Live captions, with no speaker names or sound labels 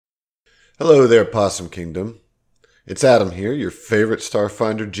Hello there, Possum Kingdom. It's Adam here, your favorite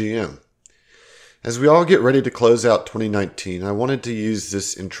Starfinder GM. As we all get ready to close out 2019, I wanted to use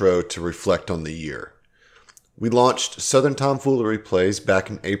this intro to reflect on the year. We launched Southern Tomfoolery Plays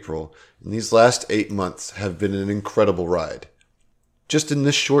back in April, and these last 8 months have been an incredible ride. Just in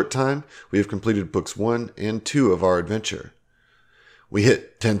this short time, we have completed books 1 and 2 of our adventure. We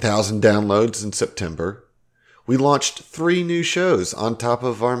hit 10,000 downloads in September. We launched 3 new shows on top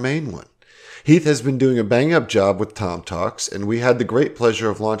of our main one. Heath has been doing a bang-up job with Tom Talks, and we had the great pleasure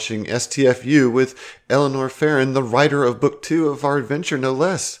of launching STFU with Eleanor Farron, the writer of Book 2 of our adventure, no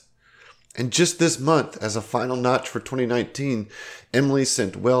less. And just this month, as a final notch for 2019, Emily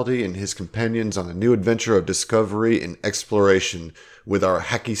sent Weldy and his companions on a new adventure of discovery and exploration with our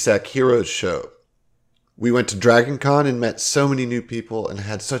Hacky Sack Heroes show. We went to DragonCon and met so many new people and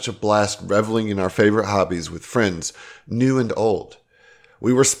had such a blast reveling in our favorite hobbies with friends, new and old.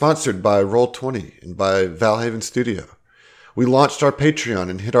 We were sponsored by Roll20 and by Valhaven Studio. We launched our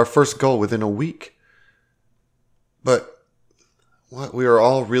Patreon and hit our first goal within a week. But what we are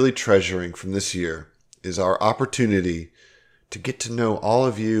all really treasuring from this year is our opportunity to get to know all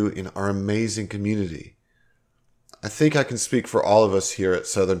of you in our amazing community. I think I can speak for all of us here at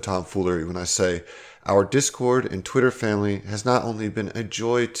Southern Tomfoolery when I say our Discord and Twitter family has not only been a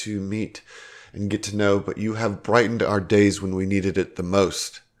joy to meet and get to know, but you have brightened our days when we needed it the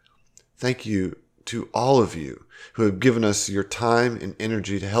most. Thank you to all of you who have given us your time and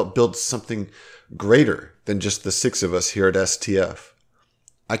energy to help build something greater than just the 6 of us here at STF.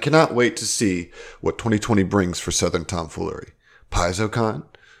 I cannot wait to see what 2020 brings for Southern Tomfoolery. PaizoCon,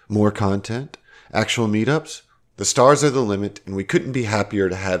 more content, actual meetups. The stars are the limit, and we couldn't be happier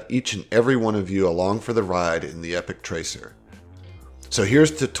to have each and every one of you along for the ride in the Epic Tracer. So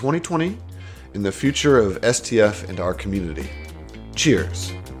here's to 2020 and the future of STF and our community.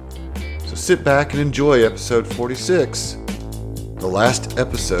 Cheers. So sit back and enjoy episode 46, the last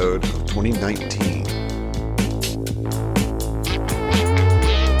episode of 2019.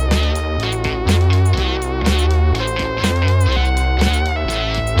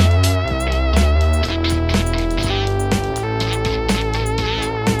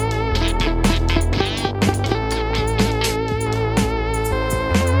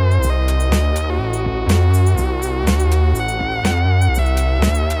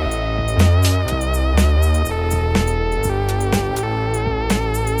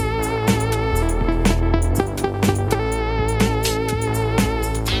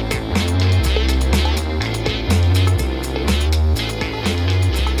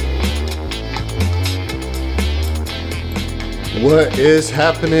 What is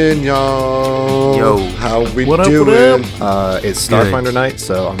happening, y'all? Yo, how we what doing? Up? It's Starfinder night,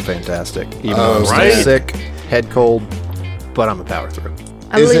 so I'm fantastic. Even though I'm still sick, head cold, but I'm a power through.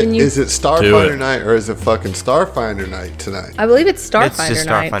 Is it Starfinder night or is it fucking Starfinder night tonight? I believe it's Starfinder night. It's just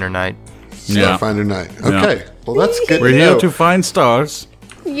Starfinder night. Starfinder night. Okay, well that's good. We're here to find stars.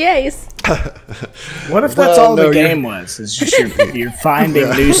 Yes. What if that's all the game was? It's just you're finding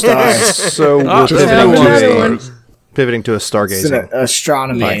new stars. So we're pivoting to a stargazing. It's an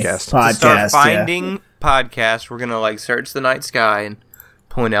astronomy podcast. Starfinding podcast. We're gonna search the night sky and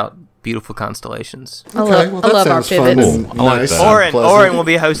point out beautiful constellations. Okay, well that sounds fun and nice. Oren will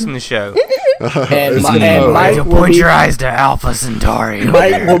be hosting the show. and Mike will point your eyes to Alpha Centauri.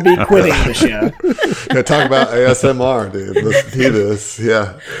 Mike will be quitting the show. Yeah, talk about ASMR, dude. Listen to this.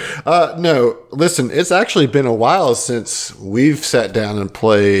 Yeah. No, listen, it's actually been a while since we've sat down and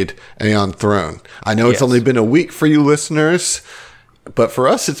played Aeon Throne. I know it's only been a week for you listeners, but for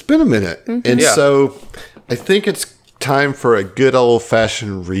us, it's been a minute. Mm-hmm. And so I think it's time for a good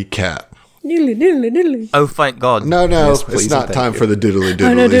old-fashioned recap. Doodly doodly doodly. Oh, thank God. No, yes, it's not time for the doodly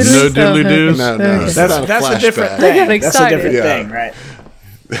doodlies. No doodly doos. No. That's a different thing. That's a different thing, right?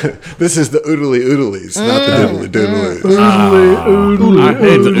 This is the oodly oodlies, not the doodly doodlies. I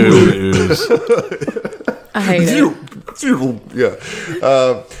hate the oodly oos. I hate it.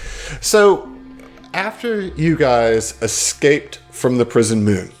 Yeah. So, after you guys escaped from the prison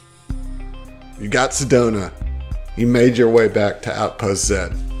moon, you got Sedona, you made your way back to Outpost Z.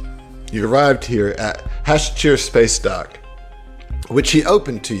 You arrived here at Hashir Space Dock, which he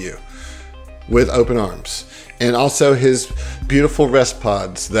opened to you with open arms. And also his beautiful rest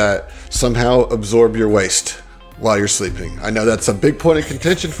pods that somehow absorb your waste while you're sleeping. I know that's a big point of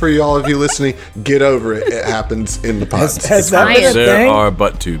contention for you, all of you listening. Get over it. It happens in the pods. Has that been a There thing? are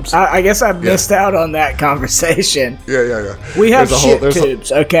butt tubes. I guess I missed out on that conversation. Yeah. We have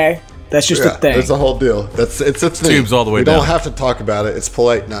tubes, okay? That's just a thing. There's a whole deal. It's a thing. Tubes all the way we down. We don't have to talk about it. It's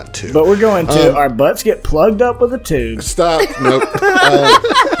polite not to. But we're going to. Our butts get plugged up with a tube. Stop. Nope.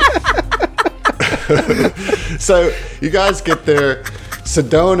 So you guys get there.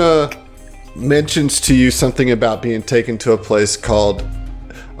 Sedona mentions to you something about being taken to a place called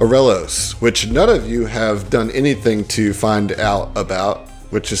Aurelos, which none of you have done anything to find out about,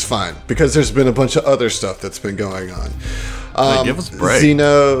 which is fine, because there's been a bunch of other stuff that's been going on. Give us a break.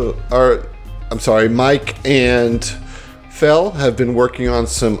 Mike and Fel have been working on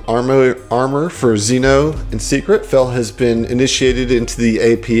some armor for Zeno in secret. Fel has been initiated into the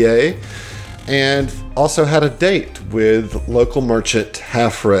APA and also had a date with local merchant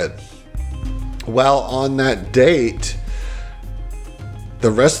Half Red. While on that date,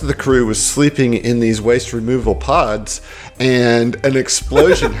 the rest of the crew was sleeping in these waste removal pods, and an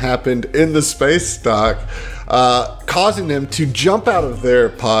explosion happened in the space dock, causing them to jump out of their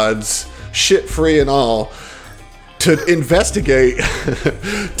pods, shit free and all, to investigate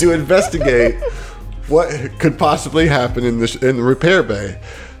what could possibly happen in the repair bay.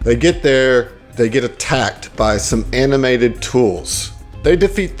 They get there, they get attacked by some animated tools. They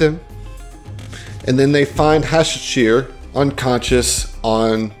defeat them, and then they find Hashashir unconscious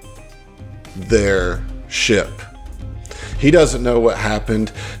on their ship. He doesn't know what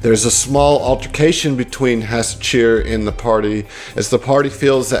happened. There's a small altercation between Hashashir and the party, as the party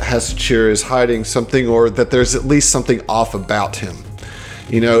feels that Hashashir is hiding something, or that there's at least something off about him.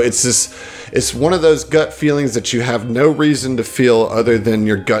 You know, it's one of those gut feelings that you have no reason to feel other than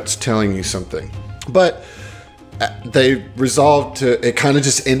your gut's telling you something. But they resolved to, it kind of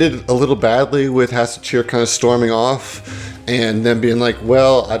just ended a little badly with Hashashir kind of storming off and then being like,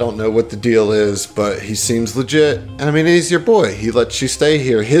 well, I don't know what the deal is, but he seems legit. I mean, he's your boy. He lets you stay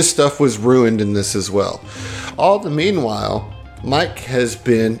here. His stuff was ruined in this as well. All the meanwhile, Mike has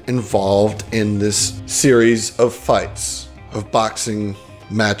been involved in this series of fights, of boxing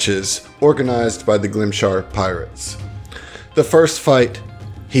matches organized by the Glimshar pirates. The first fight,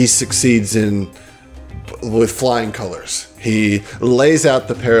 he succeeds in with flying colors. He lays out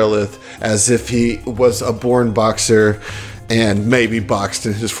the Paralith as if he was a born boxer and maybe boxed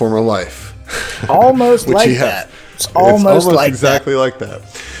in his former life. Almost like that. It's almost like exactly like that.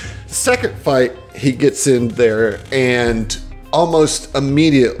 The second fight, he gets in there, and almost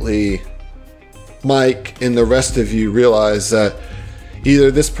immediately Mike and the rest of you realize that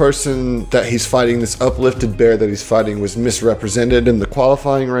either this person that he's fighting, this uplifted bear that he's fighting, was misrepresented in the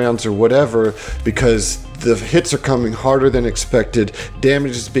qualifying rounds or whatever, because the hits are coming harder than expected,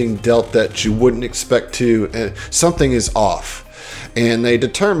 damage is being dealt that you wouldn't expect to, and something is off. And they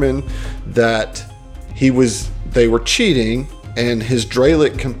determine that they were cheating, and his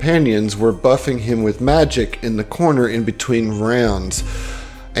Dralic companions were buffing him with magic in the corner in between rounds.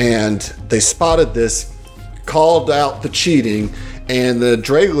 And they spotted this, called out the cheating, and the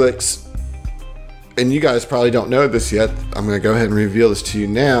Dralics, and you guys probably don't know this yet, I'm going to go ahead and reveal this to you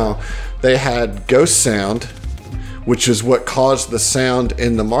now. They had ghost sound, which is what caused the sound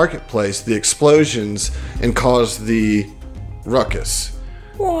in the marketplace, the explosions, and caused the ruckus.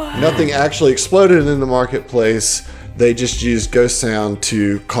 What? Nothing actually exploded in the marketplace. They just used ghost sound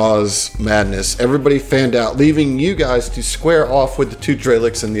to cause madness. Everybody fanned out, leaving you guys to square off with the two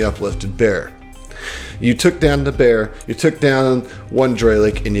Dralics and the uplifted bear. You took down the bear, you took down one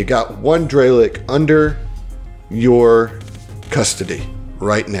Dralic, and you got one Dralic under your custody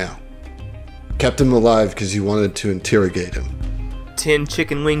right now. Kept him alive because you wanted to interrogate him. 10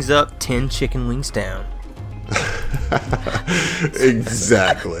 chicken wings up, 10 chicken wings down.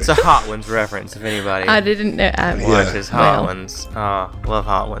 Exactly. It's a Hot Ones reference, if anybody I didn't know. watches Hot Ones. Love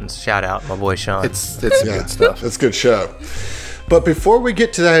Hot Ones. Shout out my boy Sean. It's good stuff. It's a good show. But before we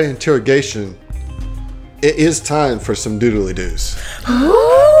get to that interrogation, it is time for some doodly doos.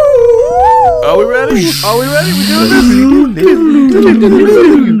 Are we ready? Are we ready? We doing this?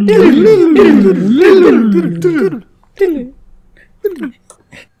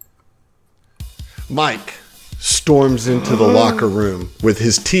 Mike storms into the locker room with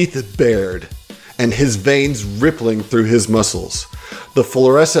his teeth bared and his veins rippling through his muscles. The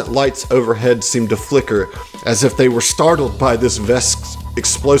fluorescent lights overhead seem to flicker as if they were startled by this vest's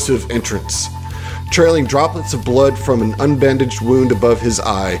explosive entrance. Trailing droplets of blood from an unbandaged wound above his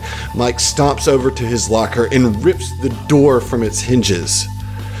eye, Mike stomps over to his locker and rips the door from its hinges.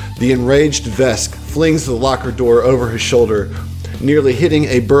 The enraged Vesk flings the locker door over his shoulder, nearly hitting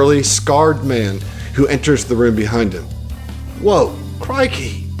a burly, scarred man who enters the room behind him. Whoa,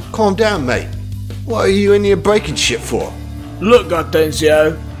 crikey, calm down, mate. What are you in here breaking shit for? Look,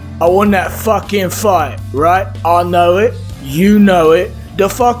 Goddenzio, I won that fucking fight, right? I know it, you know it, the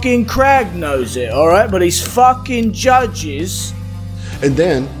fucking Crag knows it, alright? But these fucking judges... And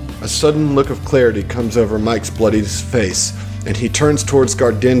then, a sudden look of clarity comes over Mike's bloody face and he turns towards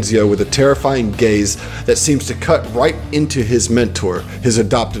Gardenzio with a terrifying gaze that seems to cut right into his mentor, his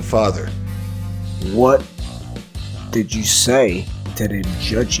adopted father. What did you say to them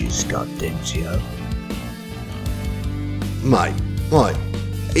judges, Gardenzio? Mate,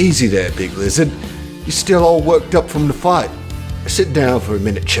 easy there, big lizard. You're still all worked up from the fight. Sit down for a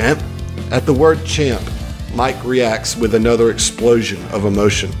minute, champ. At the word champ, Mike reacts with another explosion of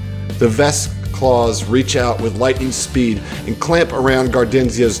emotion. The vest claws reach out with lightning speed and clamp around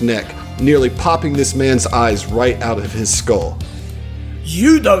Gardenzio's neck, nearly popping this man's eyes right out of his skull.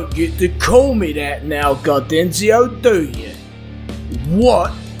 You don't get to call me that now, Gardenzio, do you?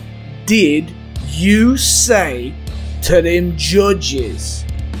 What did you say to them judges?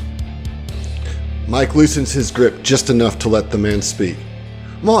 Mike loosens his grip just enough to let the man speak.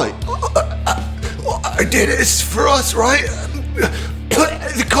 Mike, I did this for us, right?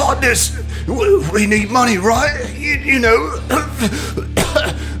 The Cardinals, we need money, right? You know.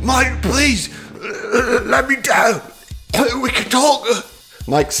 Mike, please, let me down. We can talk.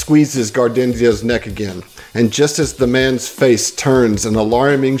 Mike squeezes Gardenzio's neck again, and just as the man's face turns an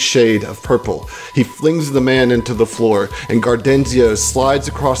alarming shade of purple, he flings the man into the floor, and Gardenzio slides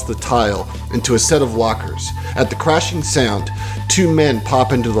across the tile into a set of lockers. At the crashing sound, two men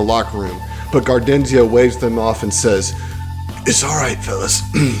pop into the locker room, but Gardenzio waves them off and says, "It's alright, fellas.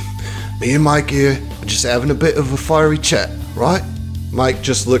 Me and Mike here are just having a bit of a fiery chat, right?" Mike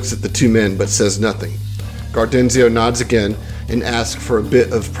just looks at the two men but says nothing. Gardenzio nods again and asks for a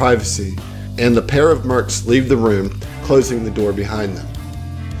bit of privacy, and the pair of mercs leave the room, closing the door behind them.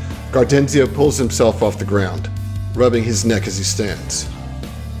 Gardenzio pulls himself off the ground, rubbing his neck as he stands.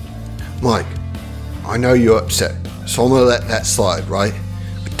 "Mike, I know you're upset, so I'm gonna let that slide, right?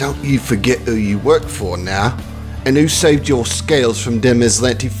 But don't you forget who you work for now, and who saved your scales from them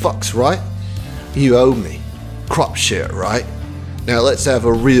Aslanti fucks, right? You owe me. Crop share, right? Now let's have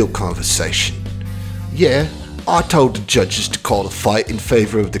a real conversation. Yeah, I told the judges to call a fight in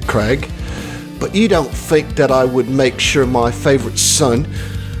favor of the Crag, but you don't think that I would make sure my favorite son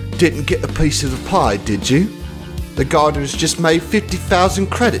didn't get a piece of the pie, did you? The gardeners just made 50,000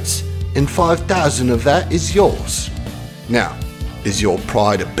 credits, and 5,000 of that is yours. Now, is your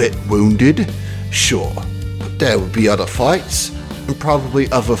pride a bit wounded? Sure, but there will be other fights, and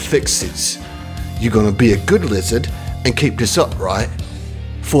probably other fixes. You're gonna be a good lizard and keep this up, right?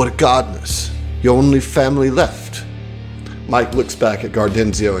 For the gardeners, your only family left." Mike looks back at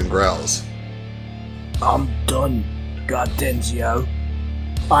Gardenzio and growls. I'm done, Gardenzio.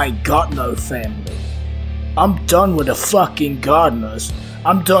 I ain't got no family. I'm done with the fucking gardeners.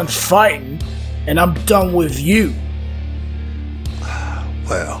 I'm done fighting, and I'm done with you.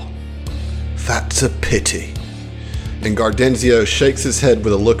 Well, that's a pity. And Gardenzio shakes his head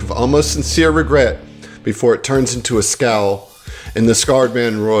with a look of almost sincere regret before it turns into a scowl, and the scarred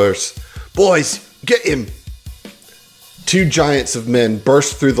man roars, "Boys, get him!" Two giants of men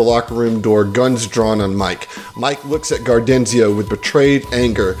burst through the locker room door, guns drawn on Mike. Mike looks at Gardenzio with betrayed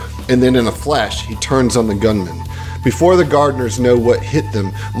anger, and then in a flash, he turns on the gunman. Before the gardeners know what hit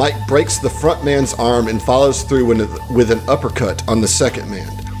them, Mike breaks the front man's arm and follows through with an uppercut on the second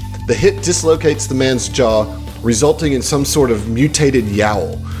man. The hit dislocates the man's jaw, resulting in some sort of mutated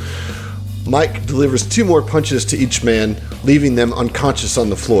yowl. Mike delivers two more punches to each man, leaving them unconscious on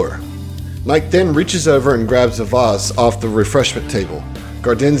the floor. Mike then reaches over and grabs a vase off the refreshment table.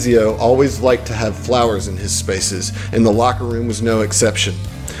 Gardenzio always liked to have flowers in his spaces, and the locker room was no exception.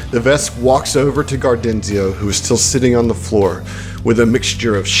 The Vesk walks over to Gardenzio, who is still sitting on the floor, with a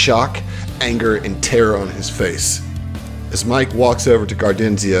mixture of shock, anger, and terror on his face. As Mike walks over to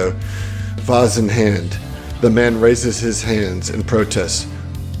Gardenzio, vase in hand, the man raises his hands and protests.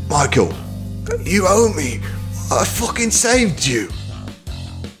 "Michael, you owe me. I fucking saved you."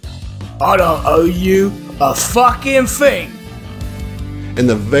 I don't owe you a fucking thing. And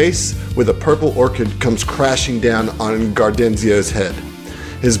the vase with a purple orchid comes crashing down on Gardenzio's head.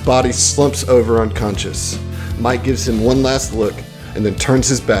 His body slumps over unconscious. Mike gives him one last look and then turns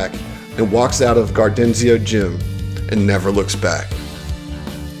his back and walks out of Gardenzio Gym and never looks back.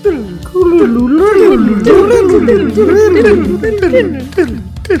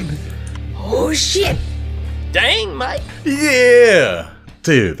 Oh shit! Dang, Mike. Yeah.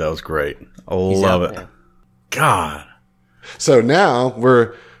 Dude, that was great. I love it. there. God. So now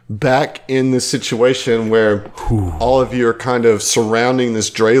we're back in the situation where all of you are kind of surrounding this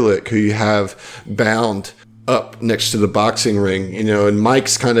Dralic who you have bound up next to the boxing ring, you know, and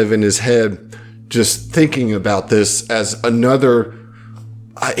Mike's kind of in his head just thinking about this as another.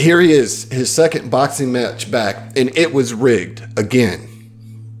 Here he is, his second boxing match back, and it was rigged again.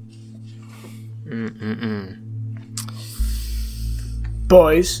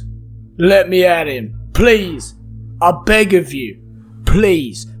 Boys, let me at him. Please. I beg of you.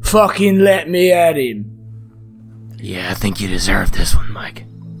 Please. Fucking let me at him. Yeah, I think you deserve this one, Mike.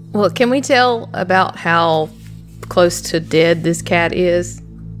 Well, can we tell about how close to dead this cat is?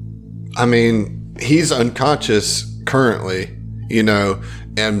 I mean, he's unconscious currently,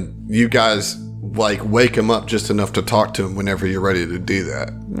 and you guys, wake him up just enough to talk to him whenever you're ready to do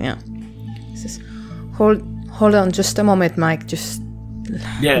that. Yeah. He says, hold on just a moment, Mike. Just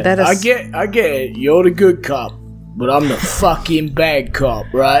Yeah, let us... I get it. You're the good cop, but I'm the fucking bad cop,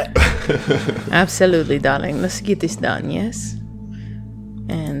 right? Absolutely, darling. Let's get this done, yes?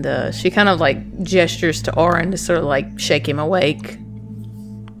 And she kind of gestures to Oren to sort of shake him awake.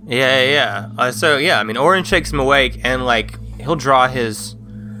 Yeah. Oren shakes him awake, and he'll draw his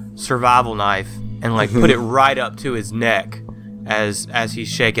survival knife and put it right up to his neck as he's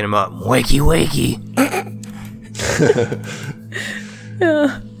shaking him up. Wakey.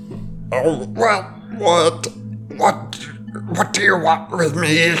 Yeah. Oh, well, what do you want with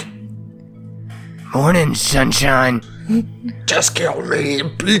me? Morning, sunshine. Just kill me.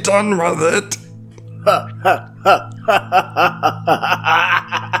 Be done with it.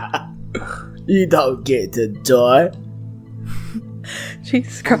 You don't get to die.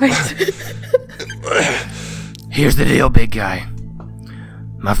 Jesus Christ. Here's the deal, big guy.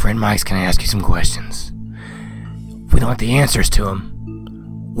 My friend Mike's gonna ask you some questions. If we don't like the answers to them,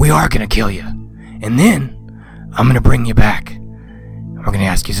 we are gonna kill you. And then, I'm gonna bring you back. And we're gonna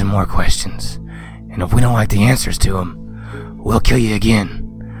ask you some more questions. And if we don't like the answers to them, we'll kill you again.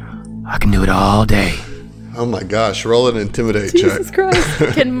 I can do it all day. Oh my gosh, roll an intimidate Jesus check.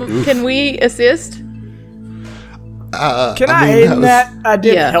 Christ. Can we assist? Can I aid in that? I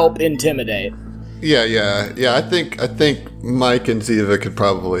did help intimidate. Yeah. I think Mike and Ziva could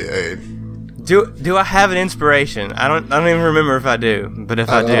probably aid. Do I have an inspiration? I don't even remember if I do, but if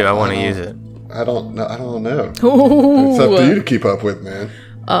I do, I want to use it. I don't know. Ooh. It's up to you to keep up with, man.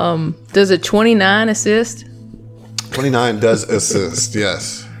 Does a 29 assist? 29 does assist,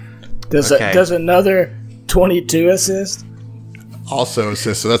 yes. Does another 22 assist? Also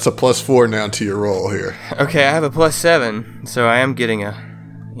assist, so that's a +4 now to your roll here. Okay, I have a +7, so I am getting a,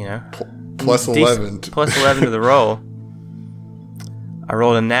 +11. +11 to the roll. I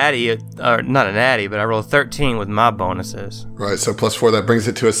rolled a natty, or not a natty, but I rolled 13 with my bonuses. Right, so +4, that brings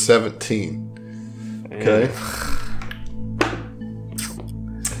it to a 17. Okay.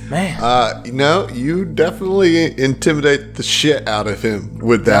 Man. You definitely intimidate the shit out of him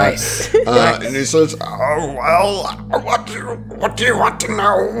with that. Nice. And he says, Oh, well, what do you want to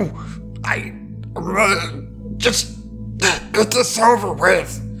know? Just get this over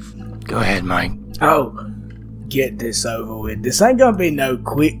with. Go ahead, Mike. Oh, get this over with. This ain't gonna be no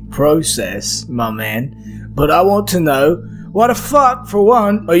quick process, my man. But I want to know, why the fuck, for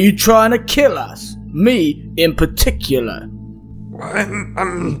one, are you trying to kill us? Me, in particular.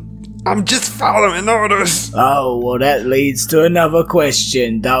 I'm just following orders. Oh, well, that leads to another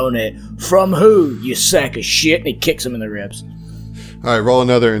question, don't it? From who, you sack of shit? And he kicks him in the ribs. all right, roll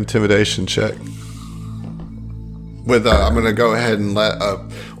another intimidation check. With I'm going to go ahead and let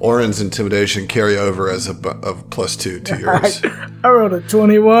Oren's intimidation carry over as a +2 to yours. I rolled a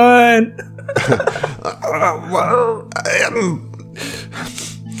 21. Well,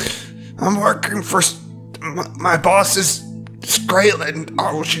 I'm working for my boss is Skrayland.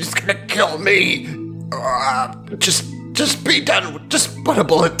 Oh, she's gonna kill me. Just be done. Just put a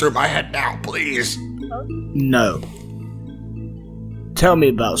bullet through my head now, please. No. Tell me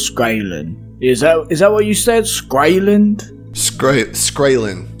about Skrayland. Is that what you said? Skrayland?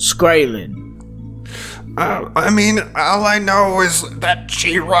 Skrayland. Skrayland. I mean, all I know is that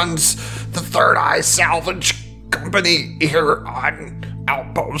she runs the Third Eye Salvage Company here on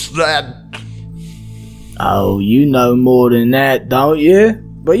Outpost Z. Oh, you know more than that, don't you?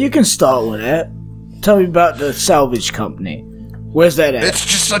 But you can start with that. Tell me about the salvage company. Where's that at? It's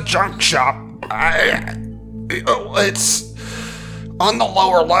just a junk shop. It's on the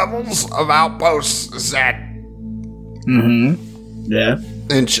lower levels of Outpost Z. Mm-hmm. Yeah.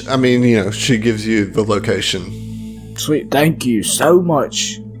 And she gives you the location. Sweet. Thank you so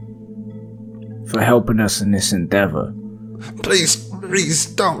much for helping us in this endeavor. Please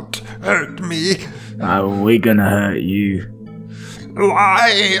don't hurt me. We're gonna hurt you.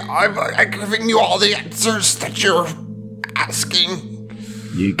 Why? I'm giving you all the answers that you're asking.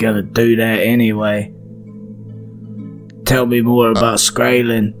 You're gonna do that anyway. Tell me more about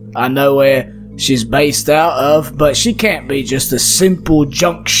Skrayland. I know where she's based out of, but she can't be just a simple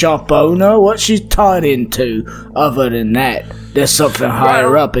junk shop owner. What's she tied into other than that? There's something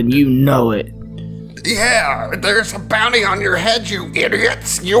higher up and you know it. Yeah, there's a bounty on your head, you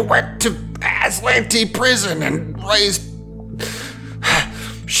idiots. You went to Aslanti prison and raised...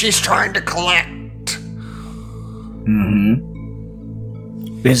 She's trying to collect.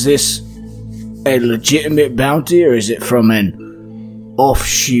 Is this a legitimate bounty, or is it from an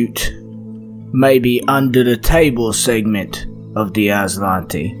offshoot, maybe under the table segment of the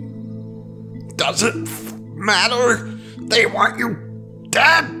Aslanti? Doesn't matter. They want you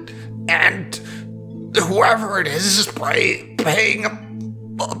dead, and whoever it is paying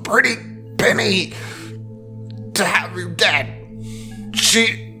a pretty penny to have you dead.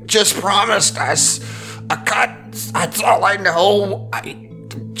 She just promised us a cut. That's all I know.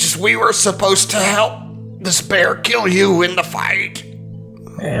 We were supposed to help this bear kill you in the fight.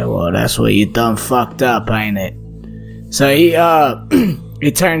 Yeah, well, that's what you done fucked up, ain't it? So he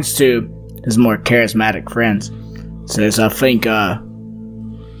he turns to his more charismatic friends. Says, I think got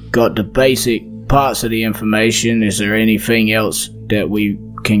the basic parts of the information. Is there anything else that we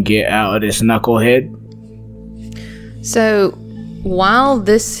can get out of this knucklehead? So, while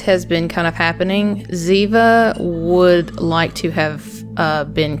this has been kind of happening, Ziva would like to have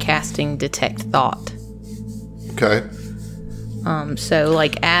been casting Detect Thought. Okay. So,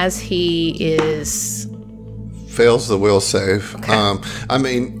 like, as he is... Fails the will save. Okay.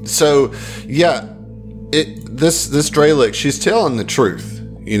 This Dralic, she's telling the truth.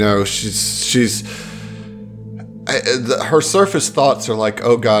 You know, her surface thoughts are like,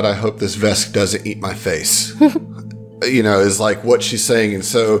 oh God, I hope this Vesk doesn't eat my face. You know, is like what she's saying. And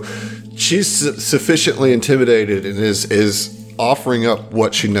so she's sufficiently intimidated and is offering up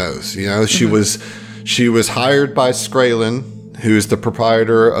what she knows. You know, she was hired by Skralen, who's the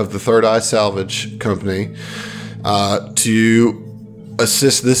proprietor of the Third Eye Salvage Company, to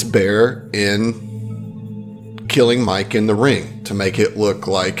assist this bear in killing Mike in the ring, to make it look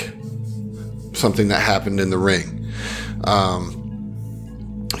like something that happened in the ring.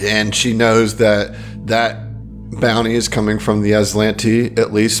 And she knows that bounty is coming from the Aslanti,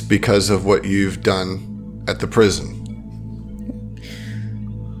 at least because of what you've done at the prison.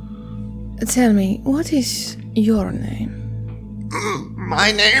 Tell me, what is your name?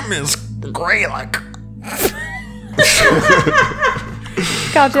 My name is Greylick.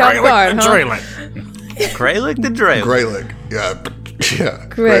 Caught you off guard, huh? Greylick the Draylick. Greylick, yeah.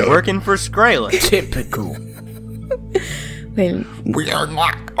 Great. Working for Skralen. Typical. Well, We are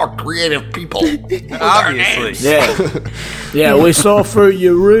not a creative people. Obviously. Yeah, we saw through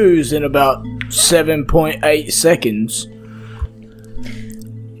your ruse in about 7.8 seconds.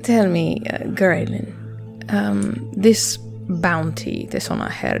 tell me, Graylin, this bounty that's on our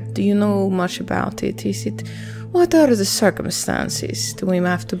head, do you know much about it? What are the circumstances? Do we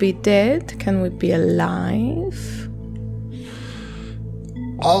have to be dead? Can we be alive?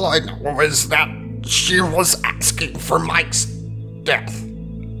 All I know is that she was asking for Mike's death.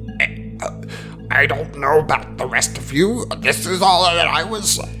 I don't know about the rest of you. This is all that I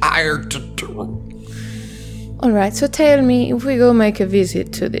was hired to do. Alright, so tell me, if we go make a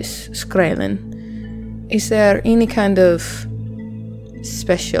visit to this Skralen, is there any kind of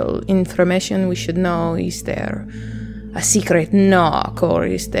special information we should know? Is there a secret knock, or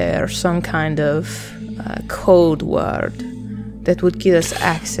is there some kind of code word that would give us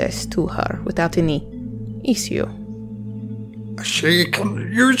access to her without any issue? She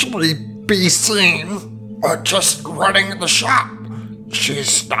can usually be seen just running the shop.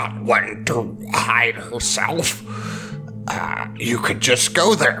 She's not one to hide herself. You could just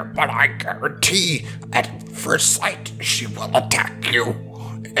go there, but I guarantee at first sight she will attack you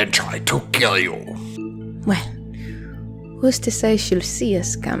and try to kill you. Well, who's to say she'll see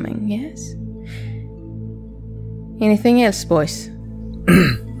us coming, yes? Anything else, boys?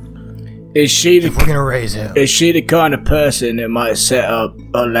 Is she If we're gonna raise hell. Is she the kind of person that might set up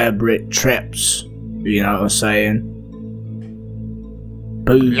elaborate traps? You know what I'm saying?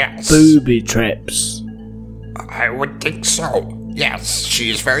 Yes. Booby traps. I would think so. Yes, she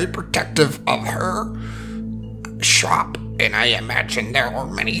is very protective of her shop, and I imagine there are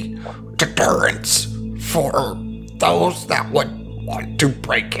many deterrents for those that would want to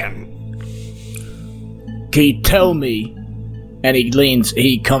break in. Can you tell me? And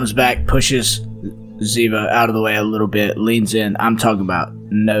he comes back, pushes Ziva out of the way a little bit, leans in. I'm talking about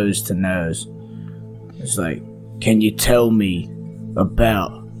nose to nose. It's like, can you tell me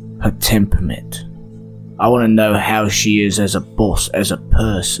about her temperament? I want to know how she is as a boss, as a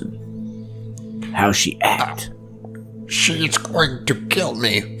person. How she act. She's going to kill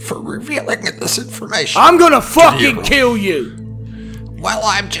me for revealing this information. I'm gonna fucking kill you! Well,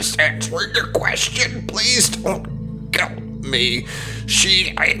 I'm just answering your question. Please don't kill me.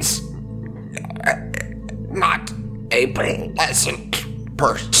 She is not a pleasant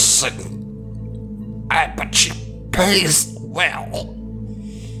person, but she pays well.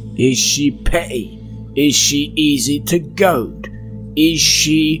 Is she petty? Is she easy to goad? Is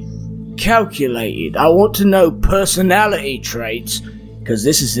she calculated? I want to know personality traits, because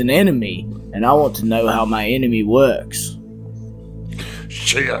this is an enemy, and I want to know how my enemy works.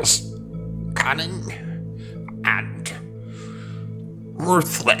 She is cunning and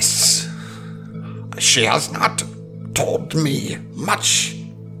ruthless. She has not told me much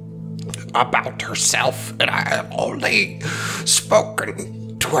about herself, and I have only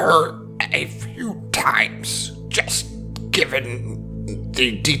spoken to her a few times, just given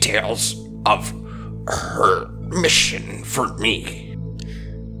the details of her mission for me.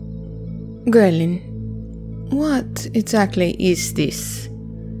 Grelin, what exactly is this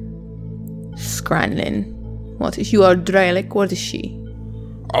Skranlin? What is you are Dralic? What is she?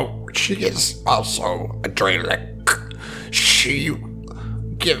 Oh, she is also a Dralic. She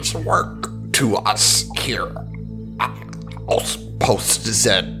gives work to us here. Outpost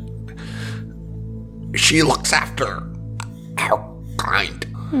Z. She looks after our kind.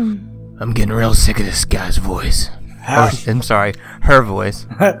 I'm getting real sick of this guy's voice. I'm sorry, her voice.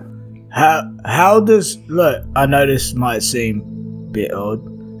 How does... Look, I know this might seem a bit odd.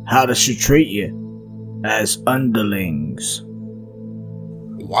 How does she treat you? As underlings?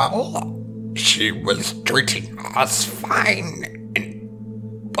 Well, she was treating us fine,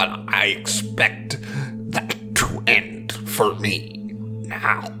 but I expect that to end for me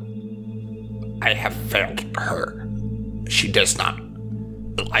now. I have failed her. She does not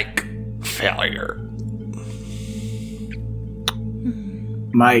like failure.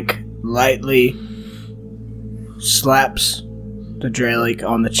 Mike lightly slaps the Dralic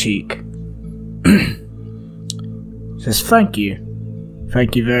on the cheek. Says, thank you.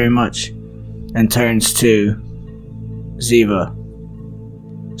 Thank you very much. And turns to Ziva.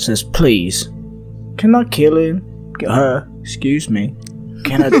 Says, please, can I kill him? Her, excuse me.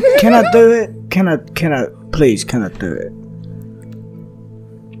 Can I do it? Can I please, can I do it?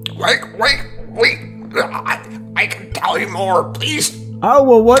 Wait. I can tell you more, please. Oh,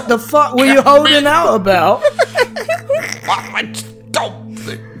 well, what the fuck were you holding out about? I don't.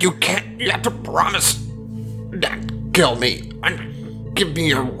 You can't. You have to promise not kill me and give me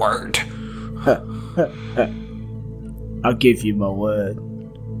your word. I'll give you my word.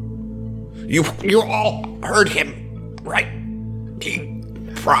 You all heard him, right? He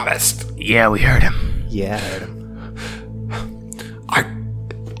promised. Yeah, we heard him. Yeah, I heard him.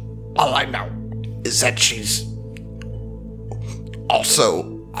 All I know is that she's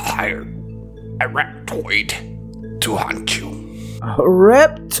also hired a reptoid to hunt you. A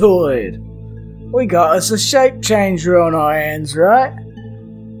reptoid? We got us a shape changer on our hands, right?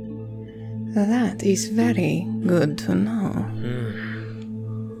 That is very good to know.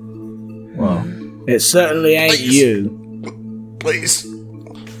 Well, it certainly ain't you. Please,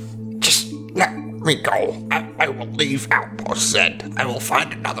 just let me go. I will leave Outpost Z. I will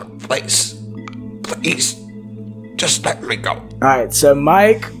find another place. Please, just let me go. Alright, so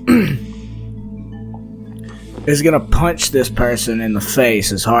Mike is gonna punch this person in the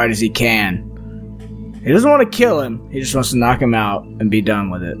face as hard as he can. He doesn't want to kill him, he just wants to knock him out and be done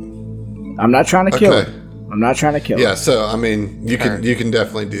with it. I'm not trying to kill him. I'm not trying to kill him. Yeah, so I mean, you can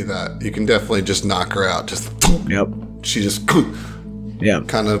definitely do that. You can definitely just knock her out. Just yep. She just yep.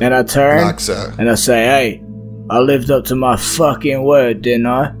 kind of and I turn knocks out. and I say, "Hey, I lived up to my fucking word, didn't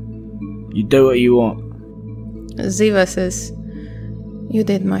I? You do what you want." Ziva says, you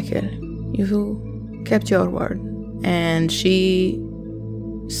did, Michael. You kept your word. And she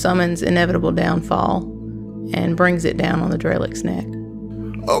summons inevitable downfall and brings it down on the Dralic's neck.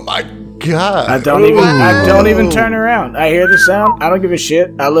 Oh my god! I don't even turn around. I hear the sound. I don't give a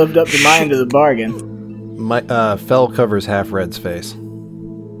shit. I lived up to my end of the bargain. My Fell covers Half Red's face.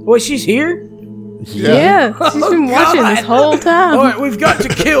 Wait, she's here? Yeah, she's been watching this whole time. All right, we've got to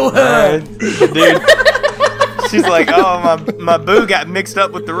kill her. Dude. She's like, oh, my boo got mixed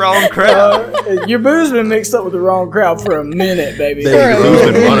up with the wrong crowd. Your boo's been mixed up with the wrong crowd for a minute, baby.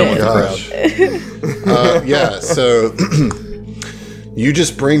 Boo's been running with the crowd. Yeah, so you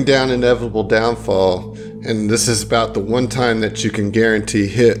just bring down inevitable downfall, and this is about the one time that you can guarantee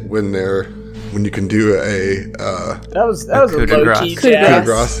hit when you can do a that was a low-key coup de jab.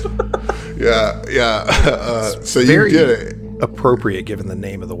 grace. yeah. So Very you did it. appropriate given the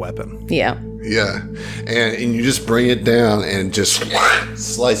name of the weapon. Yeah. Yeah, and you just bring it down and just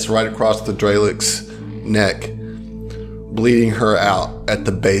slice right across the Dralic's neck, bleeding her out at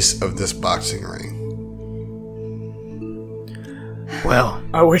the base of this boxing ring. Well,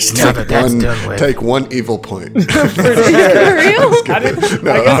 I wish now that that's done with. Take 1 evil point. For real?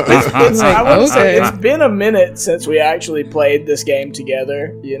 I would say it's been a minute since we actually played this game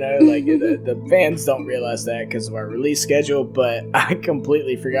together. You know, like the fans don't realize that because of our release schedule. But I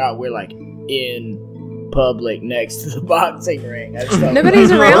completely forgot we're like in public next to the boxing ring.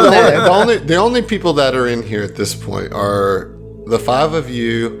 Nobody's around there. The only people that are in here at this point are the 5 of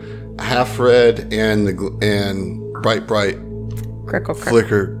you, Half Red, and Bright Crackle.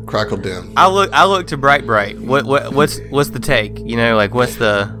 Flicker Crackle Dim. I look to Bright. What's the take? You know, like what's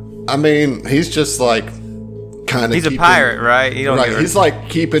the? I mean, he's just like kind of. He's a pirate, right? He's like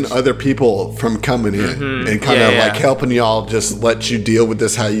keeping other people from coming in and kind of like helping y'all just let you deal with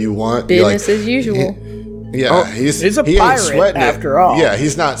this how you want. Business as usual. He's a pirate after all. Yeah,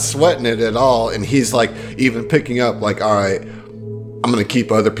 he's not sweating it at all, and he's like even picking up like, all right, I'm gonna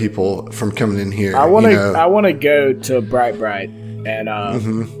keep other people from coming in here. I want to go to Bright,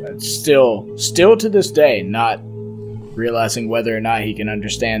 and still to this day not realizing whether or not he can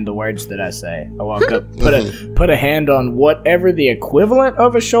understand the words that I say. I walk up, put a hand on whatever the equivalent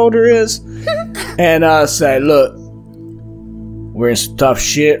of a shoulder is, and say, "Look, we're in some tough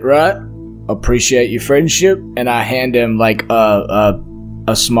shit, right? Appreciate your friendship." And I hand him like a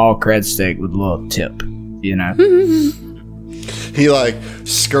small cred stick with a little tip, you know. He like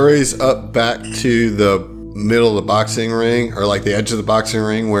scurries up back to the middle of the boxing ring, or like the edge of the boxing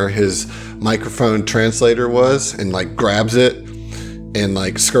ring where his microphone translator was, and like grabs it and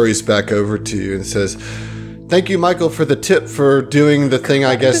like scurries back over to you and says, "Thank you, Michael, for the tip for doing the thing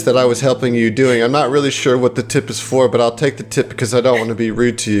I guess that I was helping you doing. I'm not really sure what the tip is for, but I'll take the tip because I don't want to be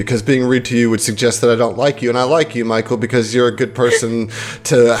rude to you, because being rude to you would suggest that I don't like you, and I like you, Michael, because you're a good person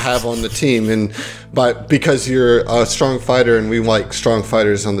to have on the team, and because you're a strong fighter, and we like strong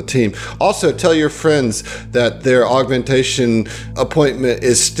fighters on the team. Also, tell your friends that their augmentation appointment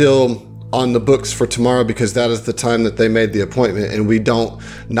is still on the books for tomorrow, because that is the time that they made the appointment, and we don't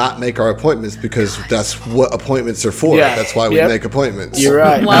not make our appointments because that's what appointments are for. Yeah. That's why we make appointments." You're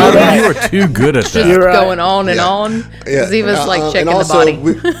right. Wow. You are too good at that. Just going on and on. Yeah. Ziva's like checking and also, the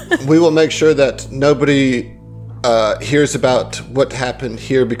body. we will make sure that nobody hears about what happened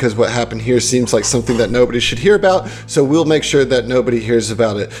here, because what happened here seems like something that nobody should hear about, so we'll make sure that nobody hears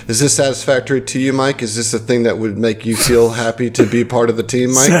about it. Is this satisfactory to you, Mike? Is this a thing that would make you feel happy to be part of the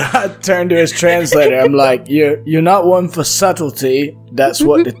team, Mike? So I turn to his translator. I'm like, you're not one for subtlety. That's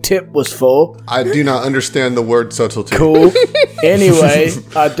what the tip was for. I do not understand the word subtlety. Cool. Anyway,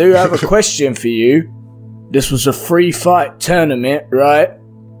 I do have a question for you. This was a free fight tournament, right?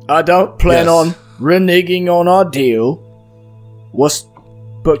 I don't plan on reneging on our deal.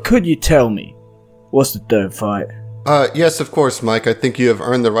 But could you tell me, what's the third fight? Yes, of course, Mike. I think you have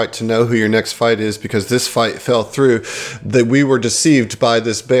earned the right to know who your next fight is, because this fight fell through. That we were deceived by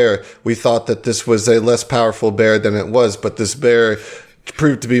this bear. We thought that this was a less powerful bear than it was, but this bear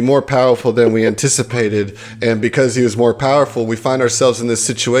proved to be more powerful than we anticipated, and because he was more powerful, we find ourselves in this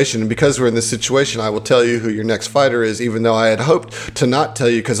situation. And because we're in this situation, I will tell you who your next fighter is, even though I had hoped to not tell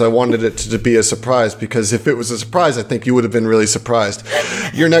you because I wanted it to be a surprise, because if it was a surprise, I think you would have been really surprised.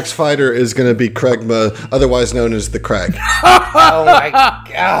 Your next fighter is going to be Kregma, otherwise known as the Crag. Oh my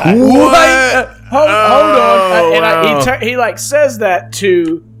god! What? Hold on. And he like says that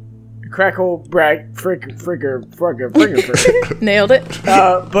to Crackle, Brag, Fricker. Nailed it.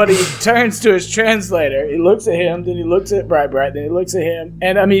 But he turns to his translator. He looks at him, then he looks at Bright, then he looks at him.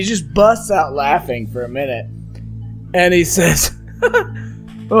 And I mean, he just busts out laughing for a minute. And he says,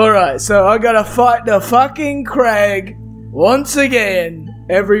 "Alright, so I gotta fight the fucking Crag once again.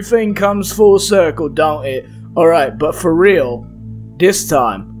 Everything comes full circle, don't it? Alright, but for real, this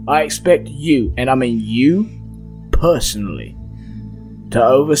time, I expect you, and I mean you personally, to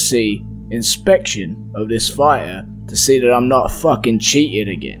oversee inspection of this fighter to see that I'm not fucking cheated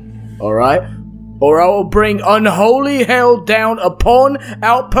again, alright? Or I will bring unholy hell down upon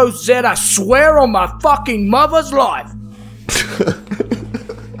Outpost Z, I swear on my fucking mother's life."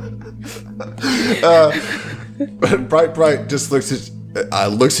 Bright just looks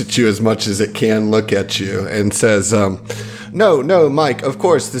at you as much as it can look at you and says, No, Mike, of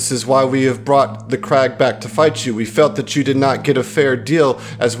course, this is why we have brought the Crag back to fight you. We felt that you did not get a fair deal,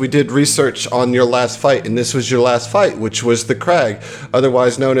 as we did research on your last fight, and this was your last fight, which was the Crag,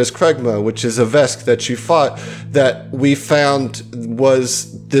 otherwise known as Kregma, which is a Vesk that you fought, that we found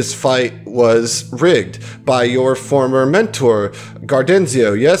this fight was rigged by your former mentor,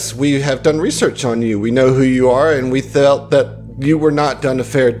 Gardenzio. Yes, we have done research on you. We know who you are, and we felt that you were not done a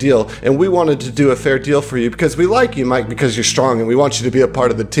fair deal, and we wanted to do a fair deal for you because we like you, Mike, because you're strong, and we want you to be a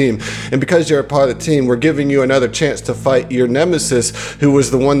part of the team. And because you're a part of the team, we're giving you another chance to fight your nemesis, who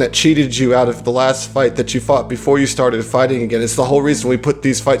was the one that cheated you out of the last fight that you fought before you started fighting again. It's the whole reason we put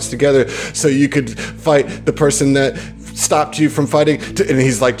these fights together, so you could fight the person that stopped you from fighting. And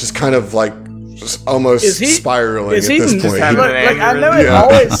he's like, just kind of like, just almost spiraling at this point. Like, I know it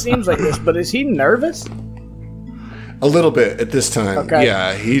always seems like this, but is he nervous? A little bit at this time. Okay.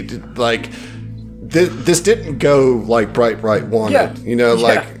 Yeah, he like this didn't go like Bright wanted,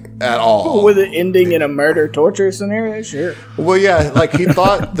 like at all. With it ending in a murder torture scenario, sure. Well, yeah, like he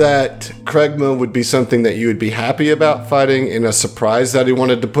thought that Kregma would be something that you would be happy about fighting, and a surprise that he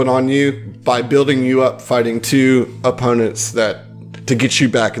wanted to put on you by building you up fighting two opponents that to get you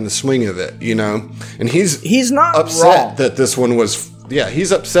back in the swing of it, And he's not upset wrong. that this one was. Yeah,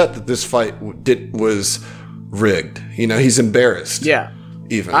 he's upset that this fight was rigged. He's embarrassed. Yeah.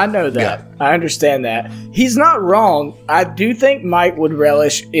 Even. I know that. Yeah. I understand that. He's not wrong. I do think Mike would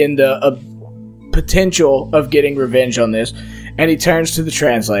relish in the potential of getting revenge on this. And he turns to the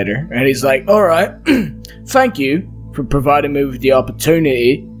translator and he's like, all right, thank you for providing me with the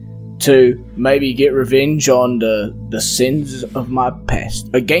opportunity to maybe get revenge on the sins of my past.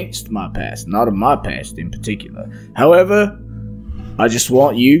 Against my past, not of my past in particular. However, I just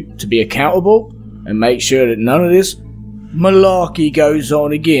want you to be accountable and make sure that none of this malarkey goes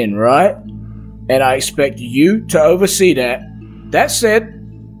on again, right? And I expect you to oversee that. That said,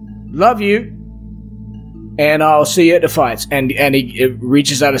 love you, and I'll see you at the fights. And he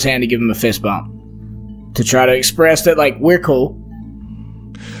reaches out his hand to give him a fist bump to try to express that, like, we're cool.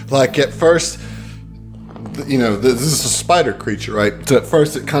 Like, at first, this is a spider creature, right? So at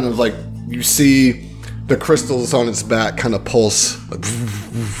first it kind of like, you see the crystals on its back kind of pulse, like,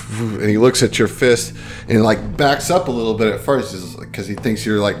 and he looks at your fist and he like backs up a little bit at first because he thinks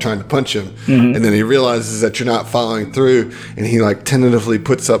you're like trying to punch him, and then he realizes that you're not following through, and he like tentatively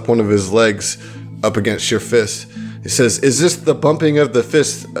puts up one of his legs up against your fist. He says, "Is this the bumping of the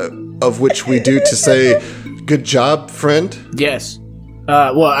fist of which we do to say good job, friend?" Yes.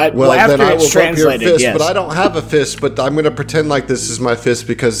 Well, after then I will it's translated, bump your fist, yes. but I don't have a fist, but I'm going to pretend like this is my fist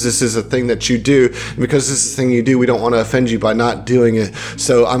because this is a thing that you do. And because this is a thing you do, we don't want to offend you by not doing it.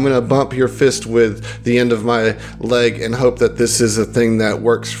 So I'm going to bump your fist with the end of my leg and hope that this is a thing that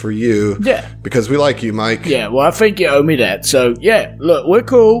works for you. Yeah. Because we like you, Mike. Yeah, well, I think you owe me that. So, yeah, look, we're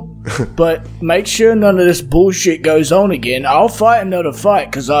cool, but make sure none of this bullshit goes on again. I'll fight another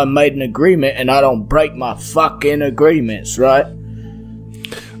fight because I made an agreement and I don't break my fucking agreements, right?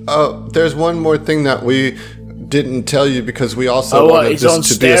 There's one more thing that we didn't tell you because we also wanted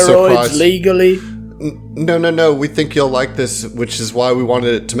this to be a surprise. Legally? No. We think you'll like this, which is why we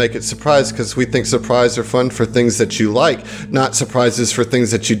wanted it to make it surprise, because we think surprise are fun for things that you like, not surprises for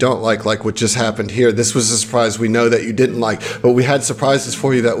things that you don't like what just happened here. This was a surprise we know that you didn't like, but we had surprises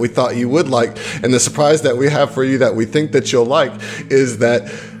for you that we thought you would like, and the surprise that we have for you that we think that you'll like is that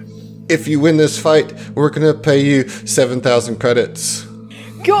if you win this fight, we're going to pay you 7,000 credits.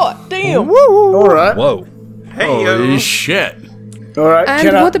 God damn! All right. Whoa. Holy shit. All right.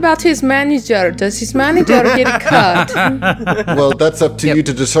 And what about his manager? Does his manager get a cut? Well, that's up to you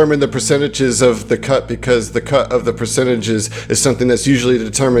to determine the percentages of the cut, because the cut of the percentages is something that's usually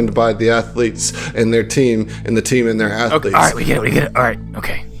determined by the athletes and their team, and the team and their athletes. Okay, all right, we get it. All right,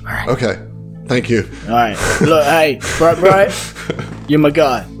 okay, all right. Okay, thank you. All right. Look, hey, right? You're my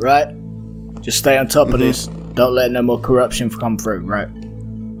guy, right? Just stay on top of this. Don't let no more corruption come through, right?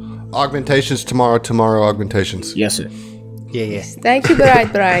 Augmentations tomorrow augmentations. Yes, sir. Yeah. Thank you,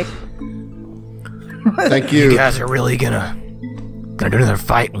 Bright. Thank you. You guys are really gonna do another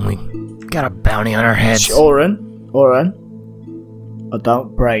fight when we got a bounty on our heads? Oren, I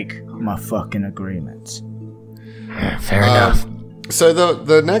don't break my fucking agreements. Fair enough. So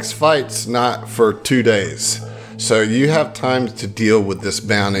the next fight's not for 2 days, so you have time to deal with this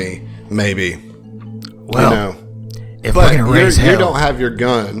bounty, maybe. Well, if but we're gonna raise hell, you don't have your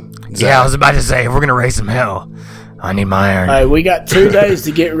gun. Zach. Yeah, I was about to say, if we're gonna raise some hell, I need my iron. Hey, we got 2 days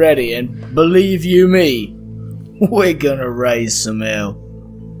to get ready, and believe you me, we're gonna raise some hell.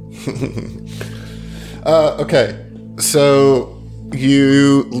 Okay, so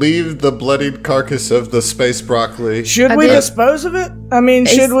you leave the bloodied carcass of the space broccoli. Should we dispose of it? I mean,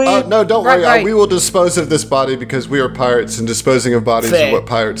 should we? No, don't worry. Right. We will dispose of this body because we are pirates, and disposing of bodies is what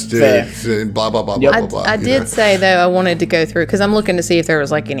pirates do. And blah, blah, blah, blah, blah, blah. I did say, though, I wanted to go through, because I'm looking to see if there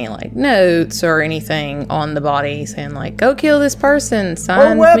was, like, any, like, notes or anything on the body saying, like, go kill this person,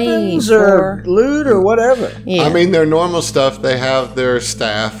 sign or weapons me. or loot or whatever. Yeah. I mean, their normal stuff, they have their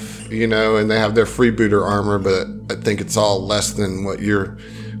staff you know, and they have their freebooter armor, but I think it's all less than what you're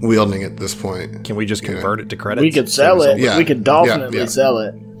wielding at this point. Can we just convert it to credits? We could sell it. Yeah. We could definitely sell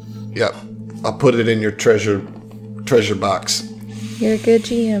it. Yep. I'll put it in your treasure box. You're a good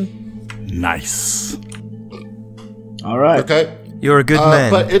GM. Nice. All right. Okay. You're a good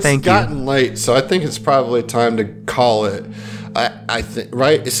man. But it's Thank gotten late, so I think it's probably time to call it. I think,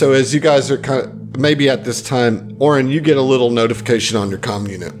 right? So as you guys are kind of, maybe at this time, Oren, you get a little notification on your comm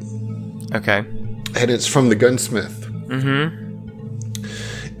unit. Okay. And it's from the gunsmith. Mm-hmm.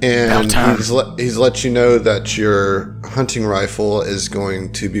 And he's let you know that your hunting rifle is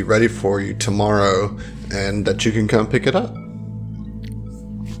going to be ready for you tomorrow and that you can come pick it up.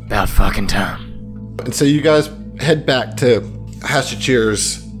 About fucking time. And so you guys head back to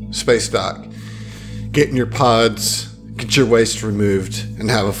Hashachir's space dock, get in your pods, get your waste removed, and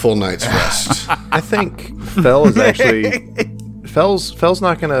have a full night's rest. I think Fell is actually Fell's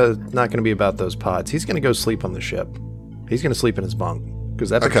not gonna be about those pods. He's gonna go sleep on the ship. He's gonna sleep in his bunk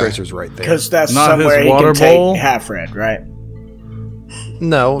because Epic Tracer's right there. Because that's Not his somewhere he water can bowl? take Half-Red, right?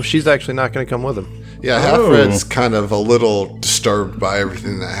 No, she's actually not gonna come with him. Yeah, Half-Red's kind of a little disturbed by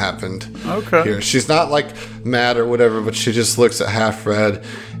everything that happened here. She's not like mad or whatever, but she just looks at Half-Red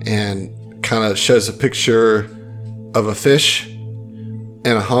and kind of shows a picture of a fish and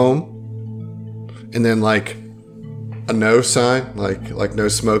a home, and then like a no sign, like no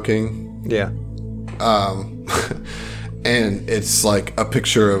smoking. Yeah. And it's like a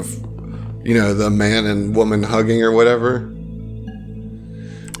picture of, you know, the man and woman hugging or whatever.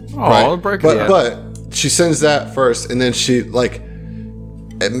 Oh, But she sends that first, and then she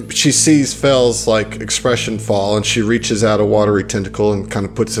sees Fell's like expression fall, and she reaches out a watery tentacle and kind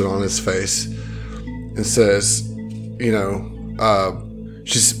of puts it on his face, and says, you know,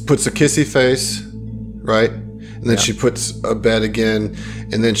 she puts a kissy face, right, and then she puts a bed again,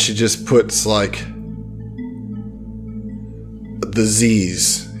 and then she just puts like the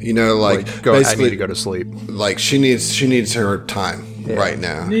Z's, you know, like I need to go to sleep. like she needs her time right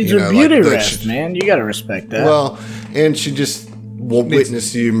now. Needs you a know, beauty like, rest, man. You gotta respect that. Well, and she just will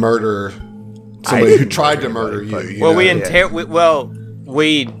witness you murder somebody who tried to murder you. Well,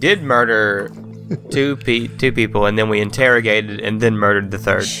 we did murder two people, and then we interrogated and then murdered the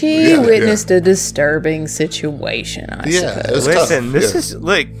third. She witnessed a disturbing situation, I suppose. Listen,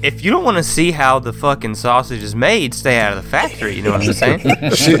 look, if you don't want to see how the fucking sausage is made, stay out of the factory, you know what I'm saying?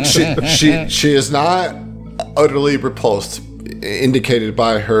 she is not utterly repulsed, indicated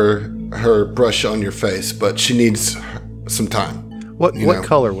by her brush on your face, but she needs some time. What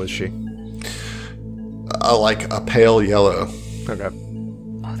color was she? Like a pale yellow. Okay.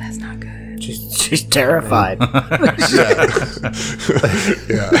 Oh, that's not good. She's terrified. Yeah.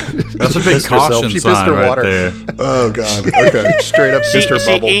 That's a big caution She pissed sign her right water. there. Oh God. Okay. Straight up pissed her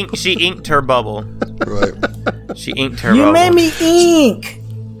bubble. She inked her bubble. Right. She inked her You bubble. made me ink.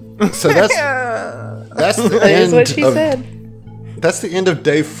 So that's the That end is what she of, said. That's the end of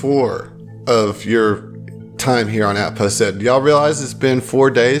day 4 of your time here on Outpost Ed. Do y'all realize it's been 4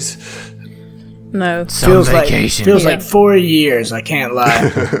 days? No. Some vacation. Feels like 4 years. I can't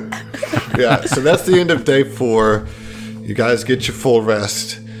lie. Yeah, so that's the end of day 4. You guys get your full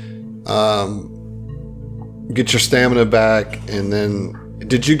rest, get your stamina back, and then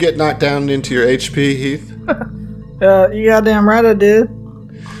did you get knocked down into your HP, Heath? You goddamn right I did.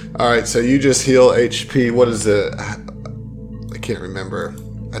 All right, so you just heal HP. What is it? I can't remember.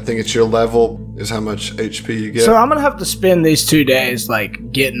 I think it's your level is how much HP you get. So I'm gonna have to spend these 2 days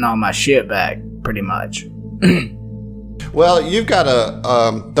like getting all my shit back, pretty much. Well, you've got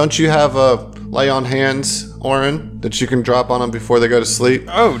a. Don't you have a lay on hands, Oren, that you can drop on them before they go to sleep?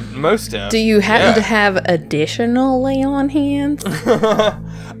 Oh, most of. Do you happen to have additional lay on hands?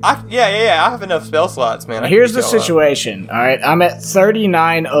 I have enough spell slots, man. Here's the situation. All right, I'm at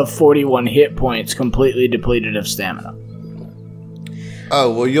 39 of 41 hit points, completely depleted of stamina.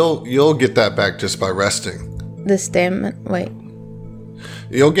 Oh well, you'll get that back just by resting. The stamina. Wait.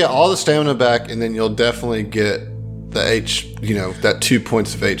 You'll get all the stamina back, and then you'll definitely get the that 2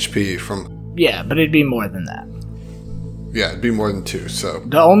 points of HP from. Yeah, but it'd be more than that. Yeah, it'd be more than 2. So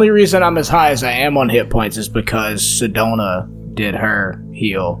The only reason I'm as high as I am on hit points is because Sedona did her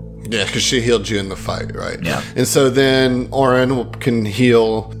heal. yeah, because she healed you in the fight, right? Yeah. And so then Oren can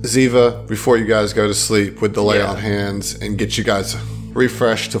heal Ziva before you guys go to sleep with the lay on hands and get you guys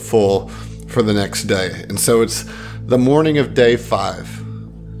refreshed to full for the next day. And so it's the morning of day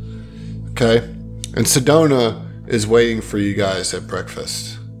 5. Okay? And Sedona is waiting for you guys at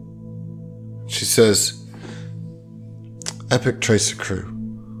breakfast. She says, Epic Tracer Crew,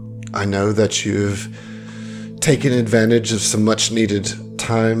 I know that you've taken advantage of some much needed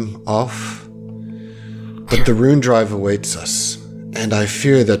time off, but the rune drive awaits us, and I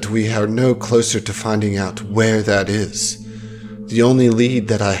fear that we are no closer to finding out where that is. The only lead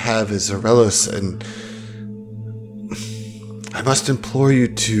that I have is Aurelis, and I must implore you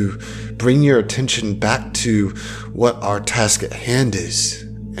to bring your attention back to what our task at hand is,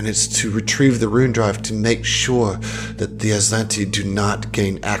 and it's to retrieve the rune drive to make sure that the Aslanti do not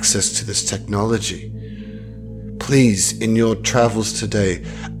gain access to this technology. Please, in your travels today,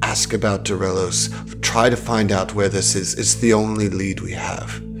 ask about Dorelos. Try to find out where this is. It's the only lead we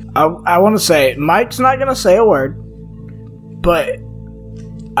have. I want to say, Mike's not going to say a word, but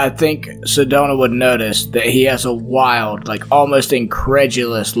I think Sedona would notice that he has a wild, like almost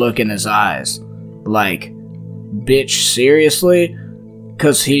incredulous look in his eyes. Like, bitch, seriously?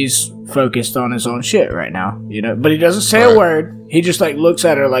 Because he's focused on his own shit right now, you know? But he doesn't say a word. He just, like, looks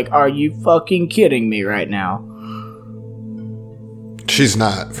at her like, are you fucking kidding me right now? She's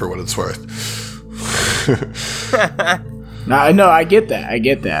not, for what it's worth. No, I get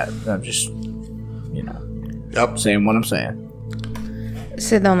that. I'm just, you know, saying what I'm saying.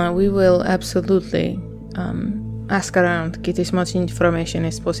 Sedona, we will absolutely ask around, get as much information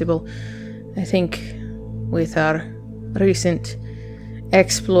as possible. I think with our recent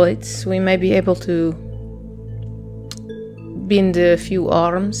exploits, we may be able to bend a few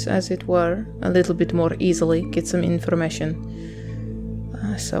arms, as it were, a little bit more easily, get some information.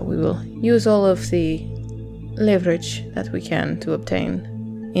 So we will use all of the leverage that we can to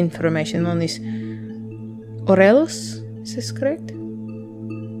obtain information on this Aurelis. Is this correct?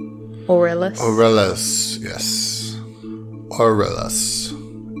 Aurelis. Aurelis, yes. Aurelis.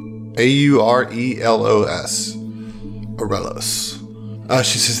 Aurelos. Aurelis.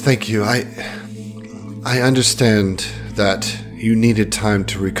 She says, thank you. I understand that you needed time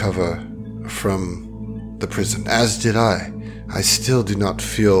to recover from the prison, as did I. I still do not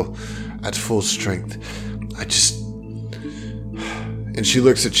feel at full strength. And she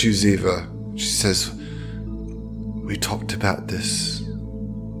looks at you, Ziva. She says, we talked about this.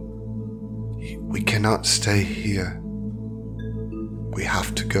 We cannot stay here. We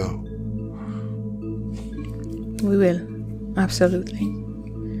have to go. We will. Absolutely.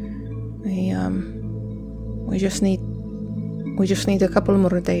 We just need a couple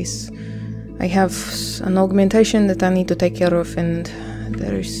more days. I have an augmentation that I need to take care of, and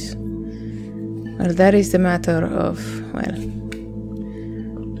that is the matter of,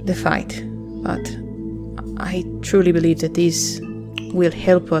 the fight. But I truly believe that these will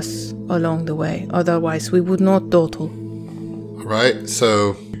help us along the way. Otherwise, we would not dawdle. Right,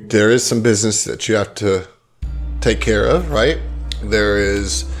 so there is some business that you have to take care of, right? There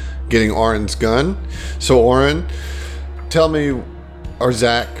is getting Oren's gun. So Oren, tell me, or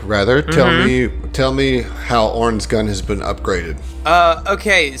Zach rather, tell me how Oren's gun has been upgraded.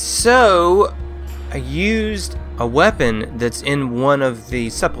 Okay, so I used a weapon that's in one of the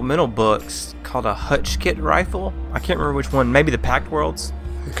supplemental books called a Hutch Kit rifle. I can't remember which one. Maybe the Pact Worlds.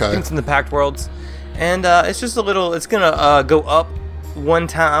 Okay. I think it's in the Pact Worlds. And it's just a little, it's gonna go up one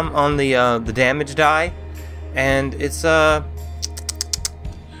time on the damage die, and it's gonna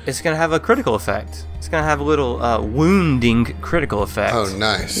have a critical effect. It's gonna have a little wounding critical effect. Oh,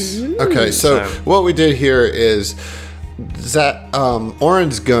 nice. Okay, so what we did here is that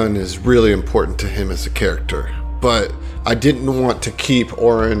Oren's gun is really important to him as a character, but I didn't want to keep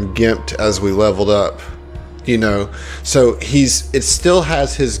Oren gimped as we leveled up, you know. So it still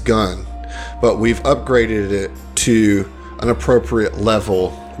has his gun, but we've upgraded it to an appropriate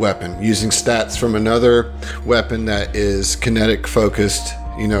level weapon using stats from another weapon that is kinetic focused.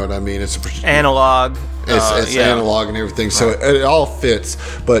 You know what I mean? It's analog. It's analog and everything, so it all fits.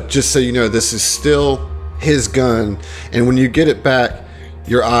 But just so you know, this is still his gun, and when you get it back,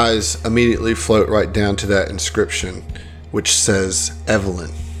 your eyes immediately float right down to that inscription, which says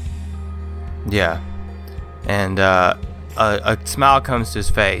Evelyn. Yeah, and a smile comes to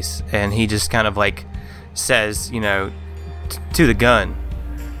his face, and he just kind of like says, you know, to the gun,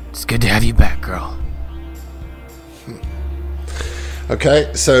 "It's good to have you back, girl."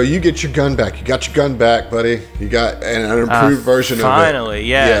 Okay, so you get your gun back. You got your gun back, buddy. You got an improved version of it. Finally,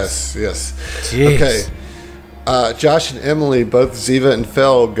 yes. Yes. Jeez. Okay. Josh and Emily, both Ziva and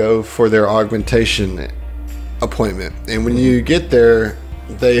Fel, go for their augmentation appointment. And when you get there,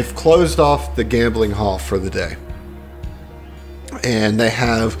 they've closed off the gambling hall for the day. And they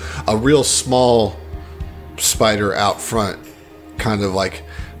have a real small spider out front, kind of like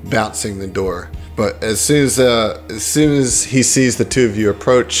bouncing the door. But as soon as he sees the two of you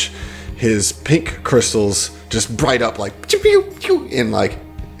approach, his pink crystals just bright up like pew, pew, pew, and like,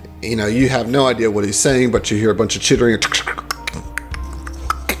 you know, you have no idea what he's saying, but you hear a bunch of chittering.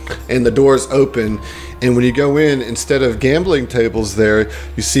 and the doors open. And when you go in, instead of gambling tables there,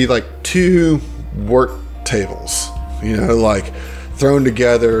 you see like 2 work tables, like thrown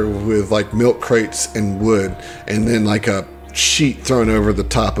together with like milk crates and wood, and then like a sheet thrown over the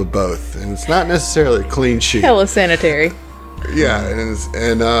top of both. And it's not necessarily a clean sheet. Hella sanitary. Yeah,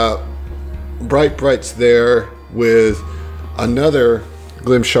 and Bright's there with another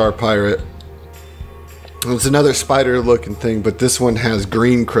Glimshar pirate. It's another spider-looking thing, but this one has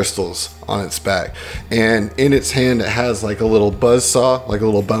green crystals on its back. And in its hand, it has like a little buzzsaw, like a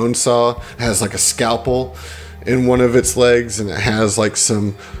little bone saw. It has like a scalpel in one of its legs, and it has like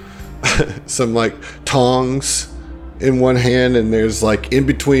some like tongs in one hand. And there's like in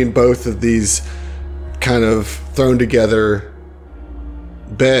between both of these kind of thrown together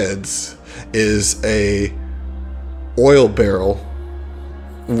beds is a oil barrel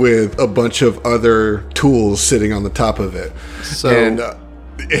with a bunch of other tools sitting on the top of it. So and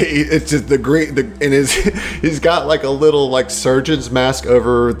it's just he's got like a little like surgeon's mask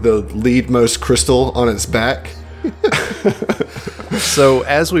over the leadmost crystal on its back. So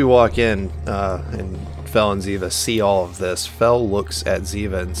as we walk in, and Fel and Ziva see all of this, Fel looks at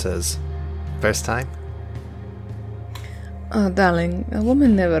Ziva and says, "First time?" Oh, darling, a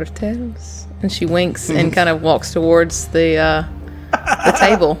woman never tells. And she winks and kind of walks towards the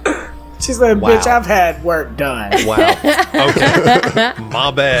table. She's like, bitch, I've had work done. Wow. Okay.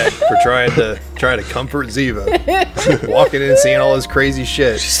 My bad for trying to comfort Ziva. Walking in and seeing all this crazy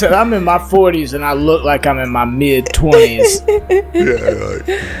shit. She said, I'm in my 40s and I look like I'm in my mid-20s.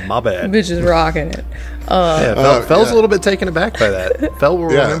 Yeah, my bad. Bitch is rocking it. Fel's a little bit taken aback by that. Fel will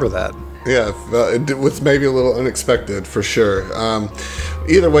remember that. Yeah, it was maybe a little unexpected for sure.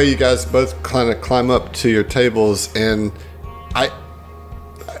 Either way, you guys both kind of climb up to your tables, and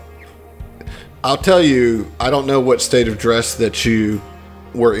I'll tell you, I don't know what state of dress that you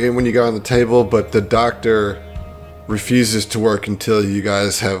were in when you got on the table, but the doctor refuses to work until you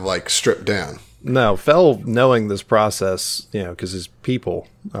guys have like stripped down. No, Fel, knowing this process, because his people,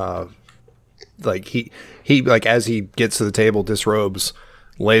 like he like as he gets to the table, disrobes,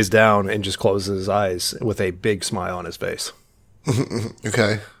 lays down, and just closes his eyes with a big smile on his face.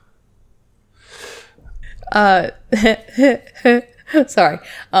 Okay. Sorry.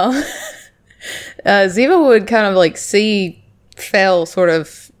 Ziva would kind of like see Fel sort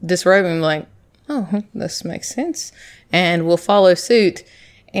of disrobing, like, oh, this makes sense, and will follow suit.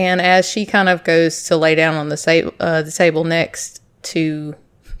 And as she kind of goes to lay down on the table next to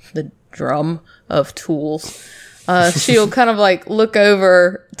the drum of tools, she'll kind of like look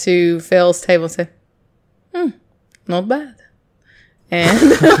over to Fel's table and say, not bad. And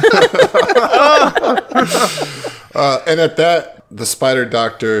and at that, the spider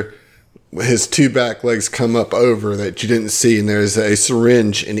doctor, his 2 back legs come up over that you didn't see, and there's a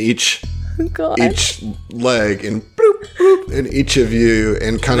syringe in each leg, and bloop, bloop, in each of you,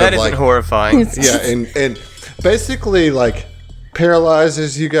 and kind That of like isn't horrifying. yeah, and basically like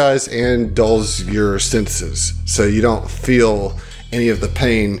paralyzes you guys and dulls your senses, so you don't feel any of the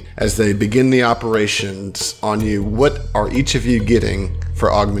pain as they begin the operations on you. What are each of you getting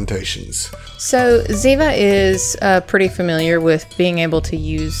for augmentations? so Ziva is pretty familiar with being able to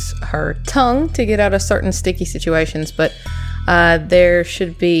use her tongue to get out of certain sticky situations, but there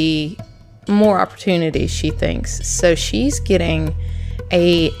should be more opportunities, she thinks. So she's getting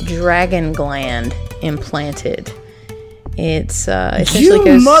a dragon gland implanted. It's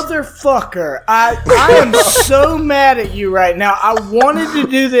essentially You motherfucker. I am so mad at you right now. I wanted to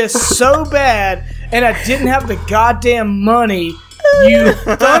do this so bad, and I didn't have the goddamn money. You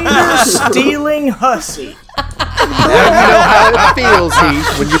thunder-stealing hussy. Now you know how it feels,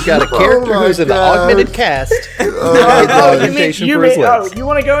 Heath, when you've got a character who's in the augmented cast. You want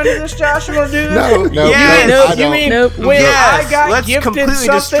to go into this, Josh? You want to do this? No, Yes. no, I You don't. mean Nope. when Yes. I got Let's gifted completely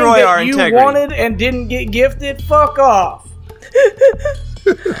something destroy that our you integrity. wanted and didn't get gifted? Fuck off.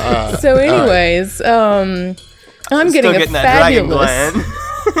 So anyways, I'm getting a getting that dragon fabulous...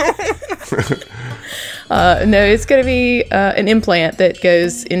 gland. No, it's going to be an implant that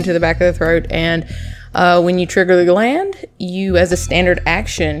goes into the back of the throat, and when you trigger the gland, you, as a standard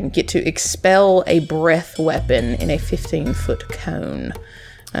action, get to expel a breath weapon in a 15-foot cone.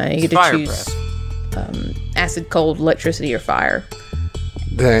 You get to Fire choose acid, cold, electricity, or fire.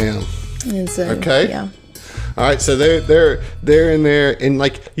 Damn. And so, Okay. Yeah. All right, so they're in there, and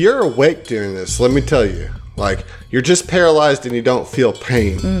like you're awake during this. Let me tell you, Like, you're just paralyzed and you don't feel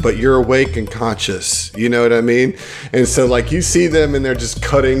pain, but you're awake and conscious. You know what I mean? And so, like, you see them and they're just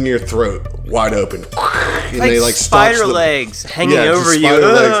cutting your throat wide open. And like, they, like, spider legs hanging over you.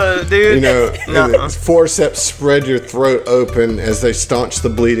 Legs, dude. You know, and the forceps spread your throat open as they staunch the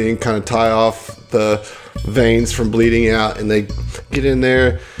bleeding, kind of tie off the veins from bleeding out. And they get in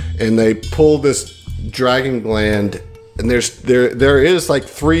there and they pull this dragon gland. And there is like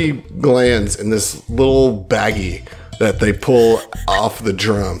 3 glands in this little baggie that they pull off the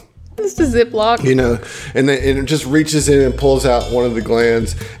drum. Just a Ziploc. You know, and it just reaches in and pulls out one of the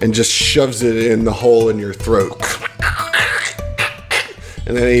glands and just shoves it in the hole in your throat.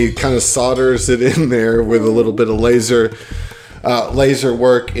 And then he kind of solders it in there with a little bit of laser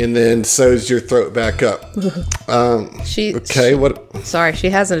work, and then sews your throat back up. Sorry, she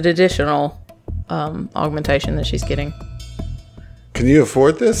has an additional augmentation that she's getting. Can you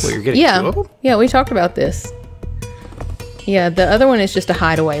afford this? Well, you're getting 2 of them? Yeah, we talked about this. Yeah, the other one is just a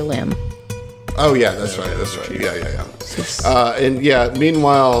hideaway limb. Oh yeah, that's right. Yeah. And yeah,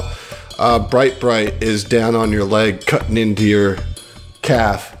 meanwhile, Bright is down on your leg, cutting into your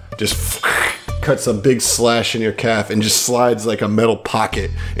calf. Just cuts a big slash in your calf and just slides like a metal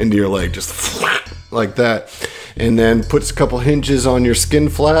pocket into your leg, just like that. And then puts a couple hinges on your skin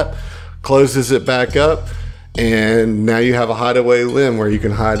flap, closes it back up, and now you have a hideaway limb where you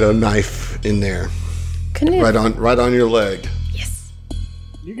can hide a knife in there. Right on your leg. Yes.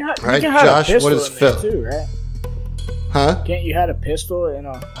 You can Josh, a pistol what is in there Phil? too, right? Huh? Can't you hide a pistol in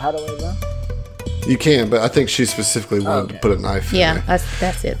a hideaway limb? You can, but I think she specifically wanted to put a knife in there.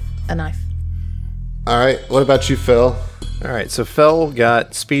 That's it. A knife. All right. What about you, Phil? All right, so Fel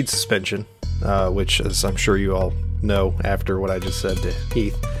got speed suspension, which, as I'm sure you all know after what I just said to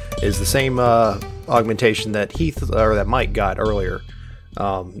Heath, is the same augmentation that that Mike got earlier.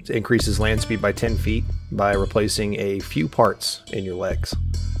 It increases land speed by 10 feet by replacing a few parts in your legs.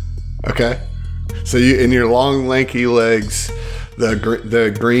 Okay. So you, in your long, lanky legs,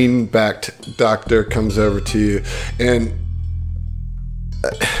 the green-backed doctor comes over to you, and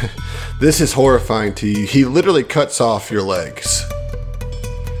this is horrifying to you. He literally cuts off your legs,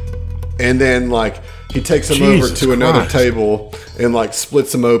 and then like he takes them over to another table and like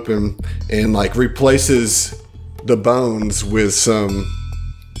splits them open and like replaces the bones with some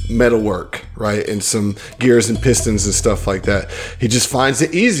metalwork, right, and some gears and pistons and stuff like that. He just finds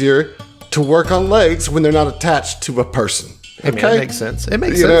it easier to work on legs when they're not attached to a person. Okay? I mean, it makes sense. It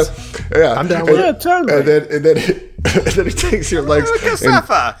makes sense. Yeah, I'm down with it. Totally. And then he takes your legs. And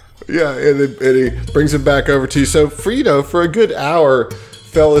he brings them back over to you. So for a good hour,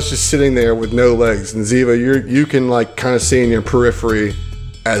 Fella's just sitting there with no legs, and Ziva, you can like kind of see in your periphery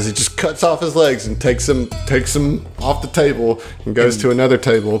as he just cuts off his legs and takes them off the table and goes to another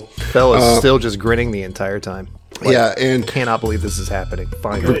table. Fella's still just grinning the entire time. Like, yeah, and cannot believe this is happening.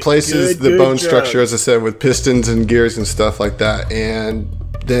 Finally, replaces the bone structure, as I said, with pistons and gears and stuff like that, and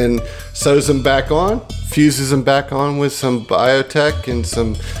then sews them back on, fuses them back on with some biotech and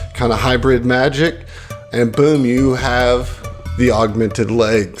some kind of hybrid magic, and boom, you have the augmented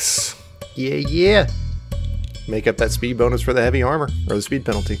legs. Yeah. Make up that speed bonus for the heavy armor, or the speed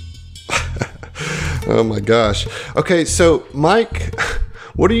penalty. Oh my gosh. Okay, so Mike,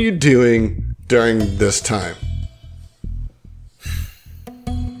 what are you doing during this time?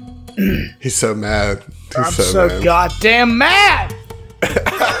 He's so mad. I'm so mad. goddamn mad!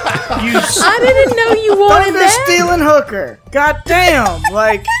 I didn't know you wanted that. Stealing hooker. Goddamn!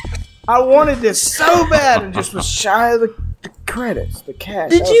 Like, I wanted this so bad and just was shy of the credits, the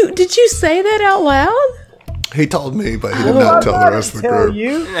cash. Did you say that out loud? He told me, but he did not tell the rest of the group.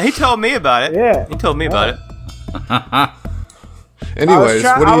 He told me about it. Yeah. He told me about it. Anyways,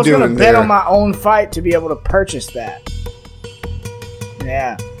 what are you doing there? I was going to bet on my own fight to be able to purchase that.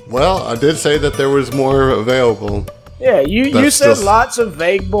 Yeah. Well, I did say that there was more available. Yeah, you said lots of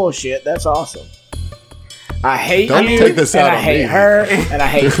vague bullshit. That's awesome. I hate you, and I hate her, and I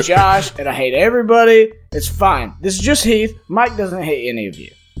hate Josh, and I hate everybody. It's fine. This is just Heath. Mike doesn't hate any of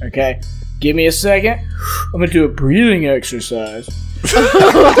you. Okay? Give me a second. I'm going to do a breathing exercise. This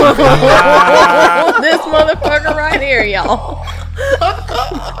motherfucker right here, y'all.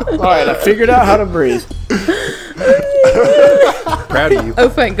 Alright, I figured out how to breathe. Proud of you. Oh,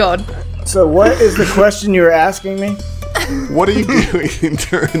 thank God. So what is the question you were asking me? What are you doing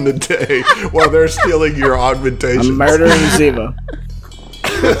during the day while they're stealing your augmentation? I'm murdering Ziva.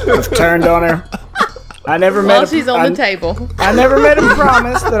 I've turned on her. I never made she's on the table. I never made a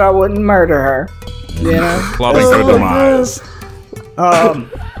promise that I wouldn't murder her. You know? Plotting her demise.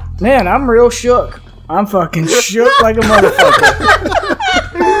 Man, I'm real shook. I'm fucking shook like a motherfucker.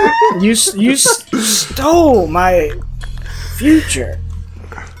 You stupid stole my future.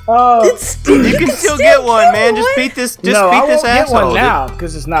 You can still get one, man. Just beat this. Just No, I beat this won't get asshole. one now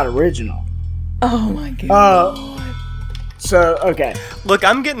because it's not original. Oh my god. So okay, Look,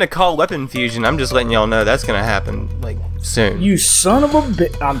 I'm getting a call weapon fusion. I'm just letting y'all know that's gonna happen like soon. you son of a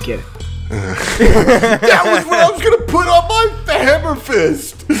bitch. I'm kidding. That was what I was gonna put on my hammer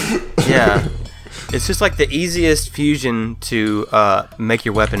fist. Yeah. It's just like the easiest fusion to make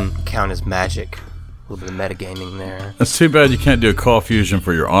your weapon count as magic. A little bit of metagaming there. It's too bad you can't do a call fusion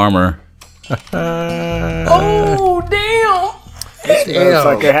for your armor. Oh damn! This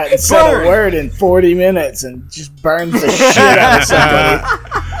motherfucker hadn't said a word in 40 minutes and just burns the shit out of somebody.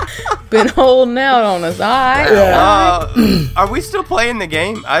 Been holding out on us. Are we still playing the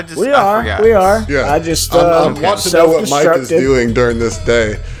game? I We are. Yeah. I just I want to know what Mike is doing during this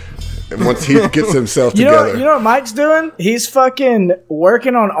day. And once he gets himself together. You know what Mike's doing? He's fucking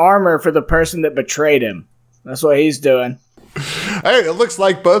working on armor for the person that betrayed him. That's what he's doing. Hey, it looks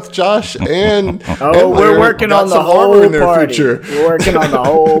like both Josh and we're working on the whole party. Future. We're working on the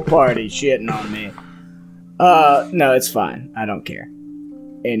whole party, shitting on me. No, it's fine. I don't care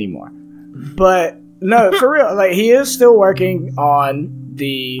anymore. But no, for real, like he is still working on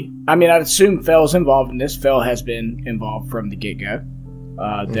the. I mean, I'd assume Fell's involved in this. Fell has been involved from the get-go.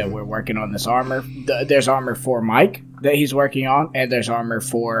 That we're working on this armor. There's armor for Mike that he's working on, and there's armor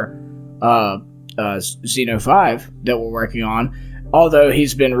for Xeno 5 that we're working on. Although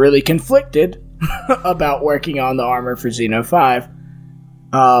he's been really conflicted about working on the armor for Xeno 5.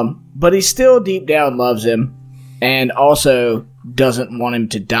 But he still deep down loves him and also doesn't want him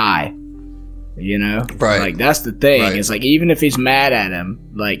to die. You know? Right. Like, that's the thing. Right. It's like, even if he's mad at him,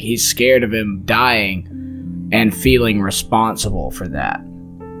 like, he's scared of him dying and feeling responsible for that.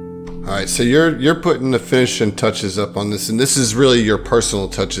 All right, so you're putting the finishing touches up on this, and this is really your personal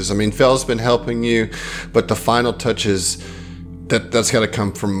touches. I mean, Fell's been helping you, but the final touches that's got to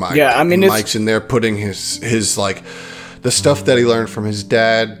come from Mike. Yeah, I mean, and Mike's in there putting his like the stuff that he learned from his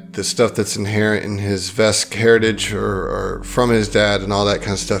dad, the stuff that's inherent in his Vesk heritage or from his dad, and all that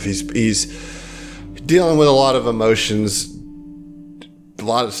kind of stuff. He's dealing with a lot of emotions. A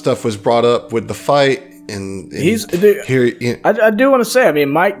lot of stuff was brought up with the fight. And I do want to say, I mean,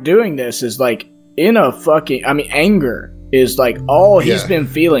 Mike doing this is like in a fucking, I mean, anger is like all he's been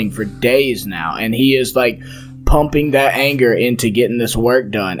feeling for days now. And he is like pumping that anger into getting this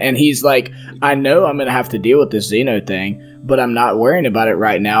work done. And he's like, I know I'm going to have to deal with this Xeno thing, but I'm not worrying about it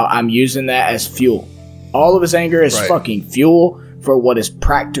right now. I'm using that as fuel. All of his anger is fucking fuel for what is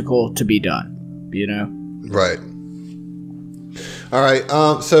practical to be done, you know? Right. All right,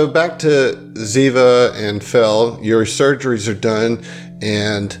 so back to Ziva and Fell. Your surgeries are done,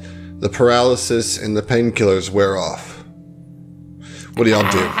 and the paralysis and the painkillers wear off. What do y'all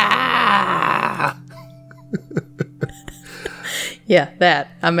do? Yeah, that.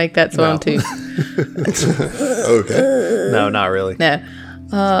 I make that sound too. Okay. No, not really. No.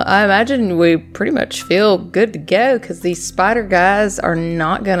 I imagine we pretty much feel good to go because these spider guys are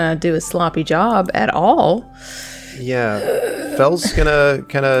not going to do a sloppy job at all. Yeah, Fell's gonna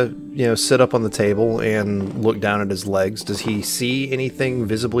kind of, sit up on the table and look down at his legs. Does he see anything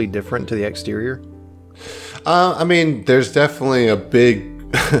visibly different to the exterior? I mean, there's definitely a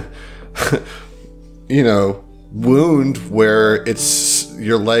big, wound where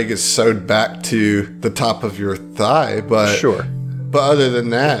your leg is sewed back to the top of your thigh. But sure. But other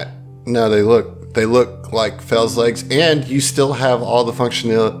than that, no, they look like Fell's legs, and you still have all the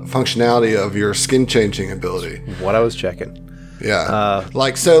functionality of your skin changing ability. What I was checking. Yeah.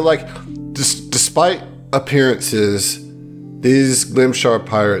 Despite appearances, these Glimshar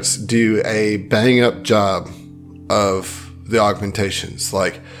pirates do a bang up job of the augmentations.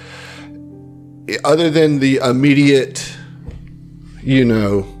 Like, other than the immediate,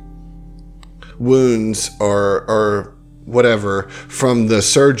 wounds or whatever from the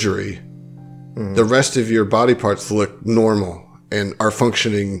surgery, the rest of your body parts look normal and are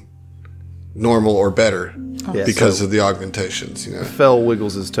functioning normal or better because of the augmentations. Fell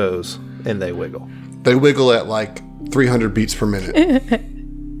wiggles his toes, and they wiggle. They wiggle at like 300 beats per minute.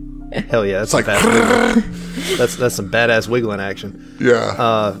 Hell yeah, that's like that's some badass wiggling action.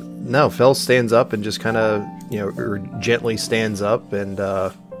 Yeah. No, Fell stands up and just kind of gently stands up, and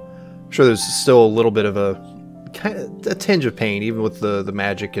I'm sure there's still a little bit of a tinge of pain, even with the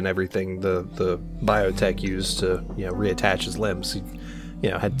magic and everything the biotech used to reattach his limbs. He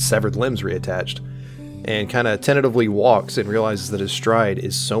had severed limbs reattached, and kind of tentatively walks and realizes that his stride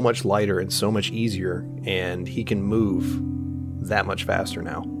is so much lighter and so much easier, and he can move that much faster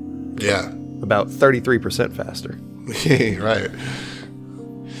now. Yeah, about 33% faster. Right.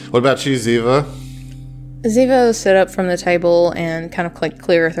 What about you, Ziva? Ziva will sit up from the table and kind of like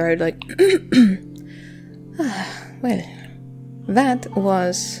clear her throat, like, well, that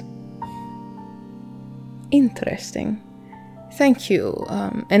was interesting. Thank you.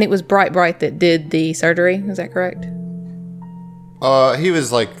 And it was Bright that did the surgery, is that correct? He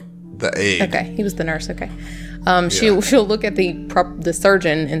was like the aide. Okay, he was the nurse, okay. She'll look at the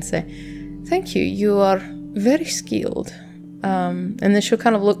surgeon and say, thank you, you are very skilled. And then she'll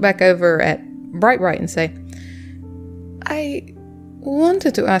kind of look back over at Bright and say, I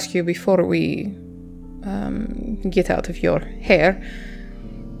wanted to ask you before we get out of your hair,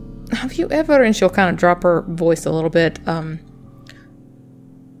 have you ever, and she'll kind of drop her voice a little bit,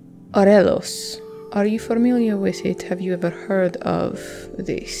 Orelos, are you familiar with it? Have you ever heard of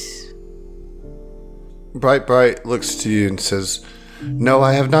this? Bright looks to you and says, no,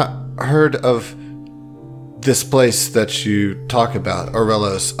 I have not heard of this place that you talk about,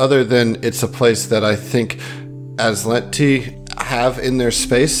 Orelos, other than it's a place that I think Azlenti have in their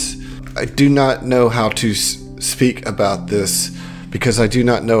space. I do not know how to speak about this because I do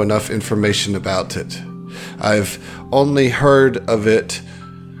not know enough information about it. I've only heard of it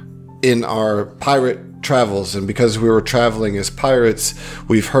in our pirate travels, and because we were traveling as pirates,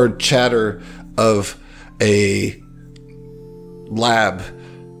 we've heard chatter of a lab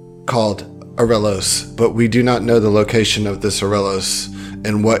called Orelos, but we do not know the location of this Orelos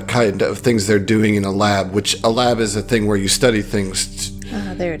and what kind of things they're doing in a lab, which a lab is a thing where you study things.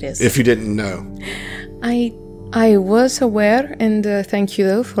 There it is. If you didn't know. I was aware, and thank you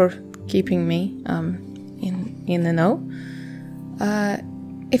though for keeping me in the know.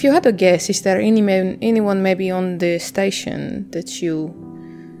 If you had to guess, is there anyone maybe on the station that you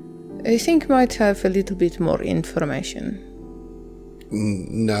think might have a little bit more information?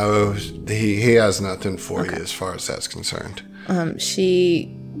 No, he has nothing for you as far as that's concerned. She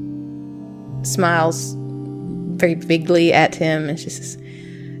smiles very vaguely at him, and she says,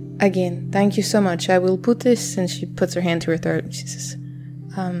 again, thank you so much. I will put this, and she puts her hand to her throat, and she says,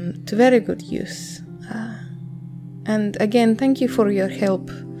 to very good use. And again, thank you for your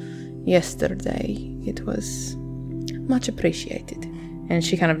help yesterday. It was much appreciated. And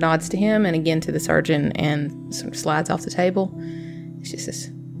she kind of nods to him and again to the surgeon and sort of slides off the table. She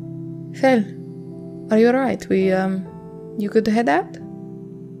says, Phil, are you alright? You good to head out?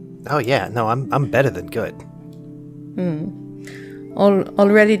 Oh yeah, no, I'm better than good. All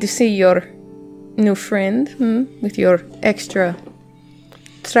ready to see your new friend, with your extra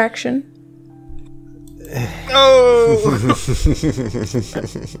traction?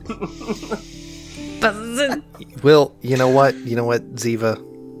 Well, you know what, Ziva?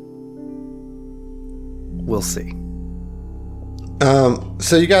 We'll see.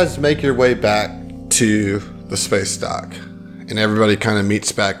 So you guys make your way back to the space dock, and everybody kind of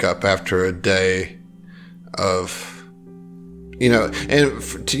meets back up after a day of,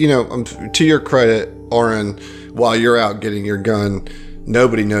 to your credit, Oren, while you're out getting your gun,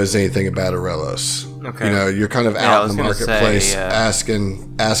 nobody knows anything about Orelos. Okay. You're kind of out in the marketplace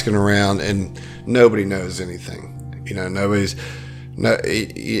asking around, and nobody knows anything.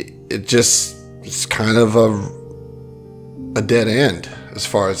 It's kind of a dead end as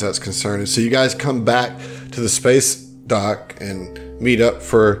far as that's concerned. And so you guys come back to the space dock and meet up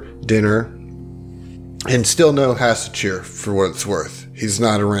for dinner, and still no Hassachir for what it's worth. He's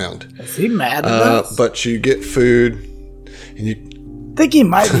not around. Is he mad at us? But you get food, and you think he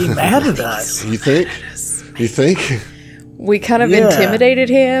might be mad at us. You think? You think? We kind of intimidated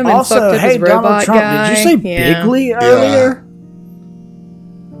him and also, fucked up his robot Trump, guy. Did you say Bigly earlier?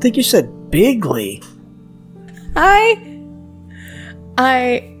 I think you said Bigly.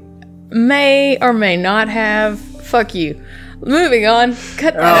 I may or may not have. Fuck you. Moving on.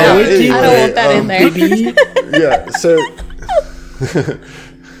 Cut that out. Anyway, I don't want that in there. Yeah.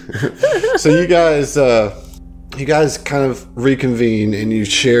 So you guys kind of reconvene and you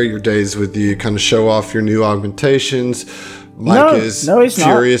share your days with you, kind of show off your new augmentations. Mike is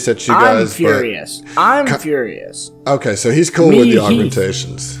furious at you guys. I'm furious. I'm furious. Okay, so he's cool with the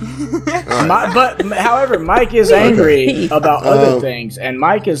augmentations. However, Mike is angry about other things, and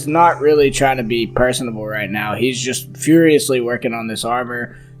Mike is not really trying to be personable right now. He's just furiously working on this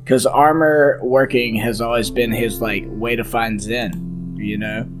armor, because armor working has always been his way to find Zen.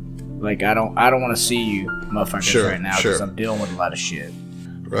 Like I don't want to see you motherfuckers right now because I'm dealing with a lot of shit.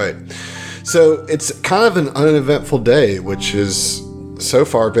 Right. So it's kind of an uneventful day, which has so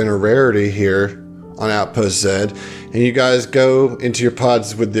far been a rarity here on Outpost Z. And you guys go into your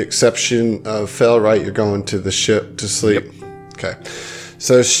pods with the exception of Fel, right? You're going to the ship to sleep. Yep. Okay.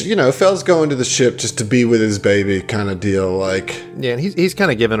 So, Fell's going to the ship just to be with his baby kind of deal. Like, Yeah, and he's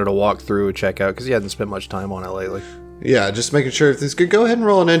kind of giving it a walk through, a check out, because he hasn't spent much time on it lately. yeah, just making sure everything's good. Go ahead and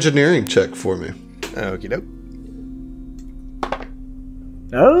roll an engineering check for me. Okie doke.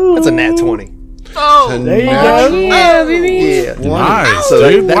 Oh, That's a nat 20. Oh, there you go. Yeah, baby. Yeah. Nice, So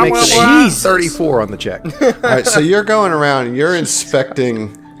dude. that makes Wow. it 34 on the check. All right, so you're going around, you're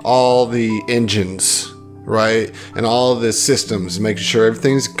inspecting all the engines, right? And all the systems, making sure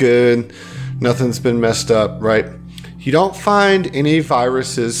everything's good, nothing's been messed up, right? You don't find any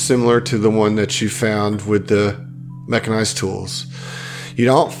viruses similar to the one that you found with the mechanized tools. You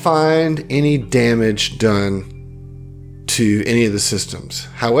don't find any damage done to any of the systems.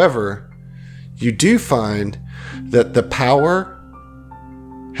 However, you do find that the power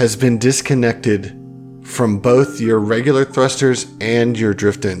has been disconnected from both your regular thrusters and your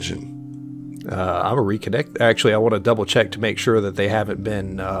drift engine. I'm a reconnect. Actually, I want to double check to make sure that they haven't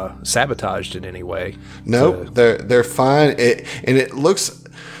been sabotaged in any way. Nope, they're fine. It looks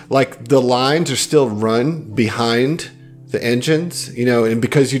like the lines are still run behind the engines, and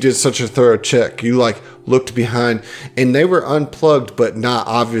because you did such a thorough check, you looked behind, and they were unplugged, but not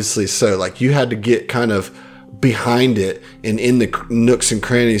obviously so. Like, you had to get kind of behind it and in the nooks and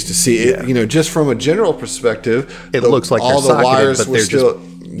crannies to see it. Just from a general perspective, It looks like all they're the socketed, wires but were they're still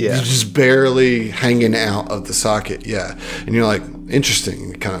just barely hanging out of the socket. Yeah, and you're like, interesting.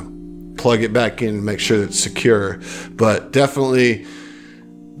 You kind of plug it back in and make sure that it's secure, but definitely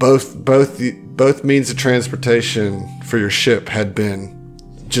both means of transportation for your ship had been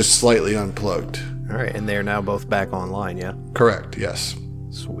just slightly unplugged. All right, and they're now both back online, yeah? Correct, yes.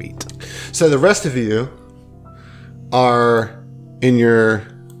 Sweet. So the rest of you are in your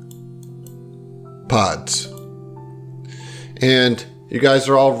pods. And you guys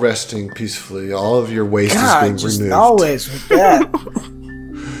are all resting peacefully. All of your waste God, is being just removed. always with that.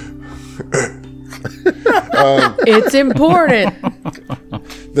 It's important.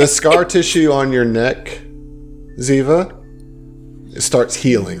 The scar tissue on your neck, Ziva, it starts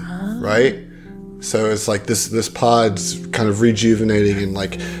healing, right? So it's like this pod's kind of rejuvenating and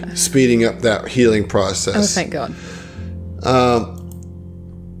like speeding up that healing process. Oh, thank God.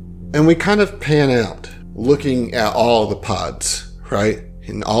 And we kind of pan out, looking at all the pods, right?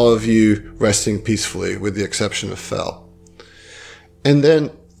 And all of you resting peacefully, with the exception of Fel. And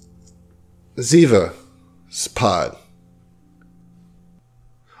then Ziva's pod.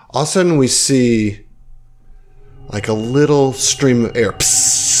 All of a sudden we see like a little stream of air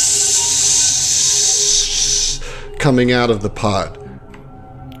coming out of the pod.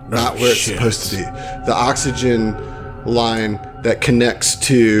 Not where it's supposed to be. The oxygen line that connects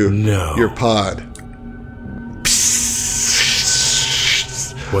to your pod.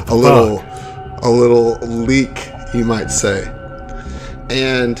 What the A little leak, you might say.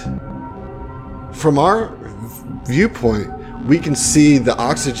 And from our viewpoint, we can see the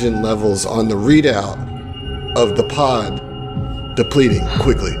oxygen levels on the readout of the pod depleting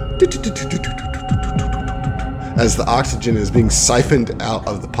quickly as the oxygen is being siphoned out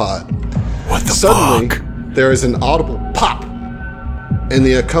of the pod. What the Suddenly, fuck? there is an audible pop, and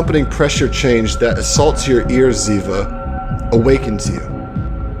the accompanying pressure change that assaults your ears, Ziva, awakens you.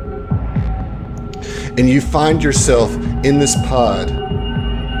 And you find yourself in this pod,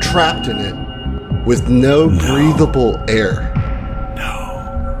 trapped in it, with no breathable air.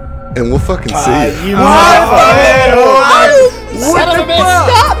 And we'll fucking see you. You motherfucker! What the fuck?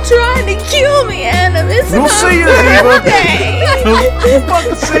 Stop trying to kill me, Animus. We'll see you, Ziva. We'll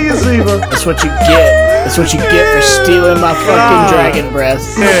fucking see you, Ziva. That's what you get. That's what you get for stealing my fucking dragon breath.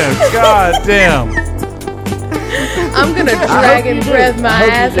 Yeah, god damn. I'm gonna dragon breath my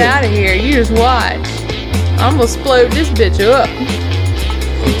ass out of here. You just watch. I'm gonna explode this bitch up.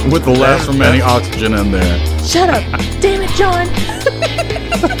 With the last remaining oxygen in there. Shut up. Damn it, John.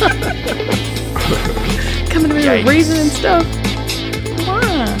 Coming to me with reason and stuff. Come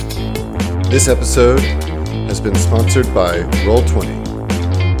on. This episode has been sponsored by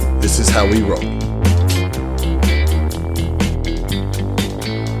Roll20. This is how we roll.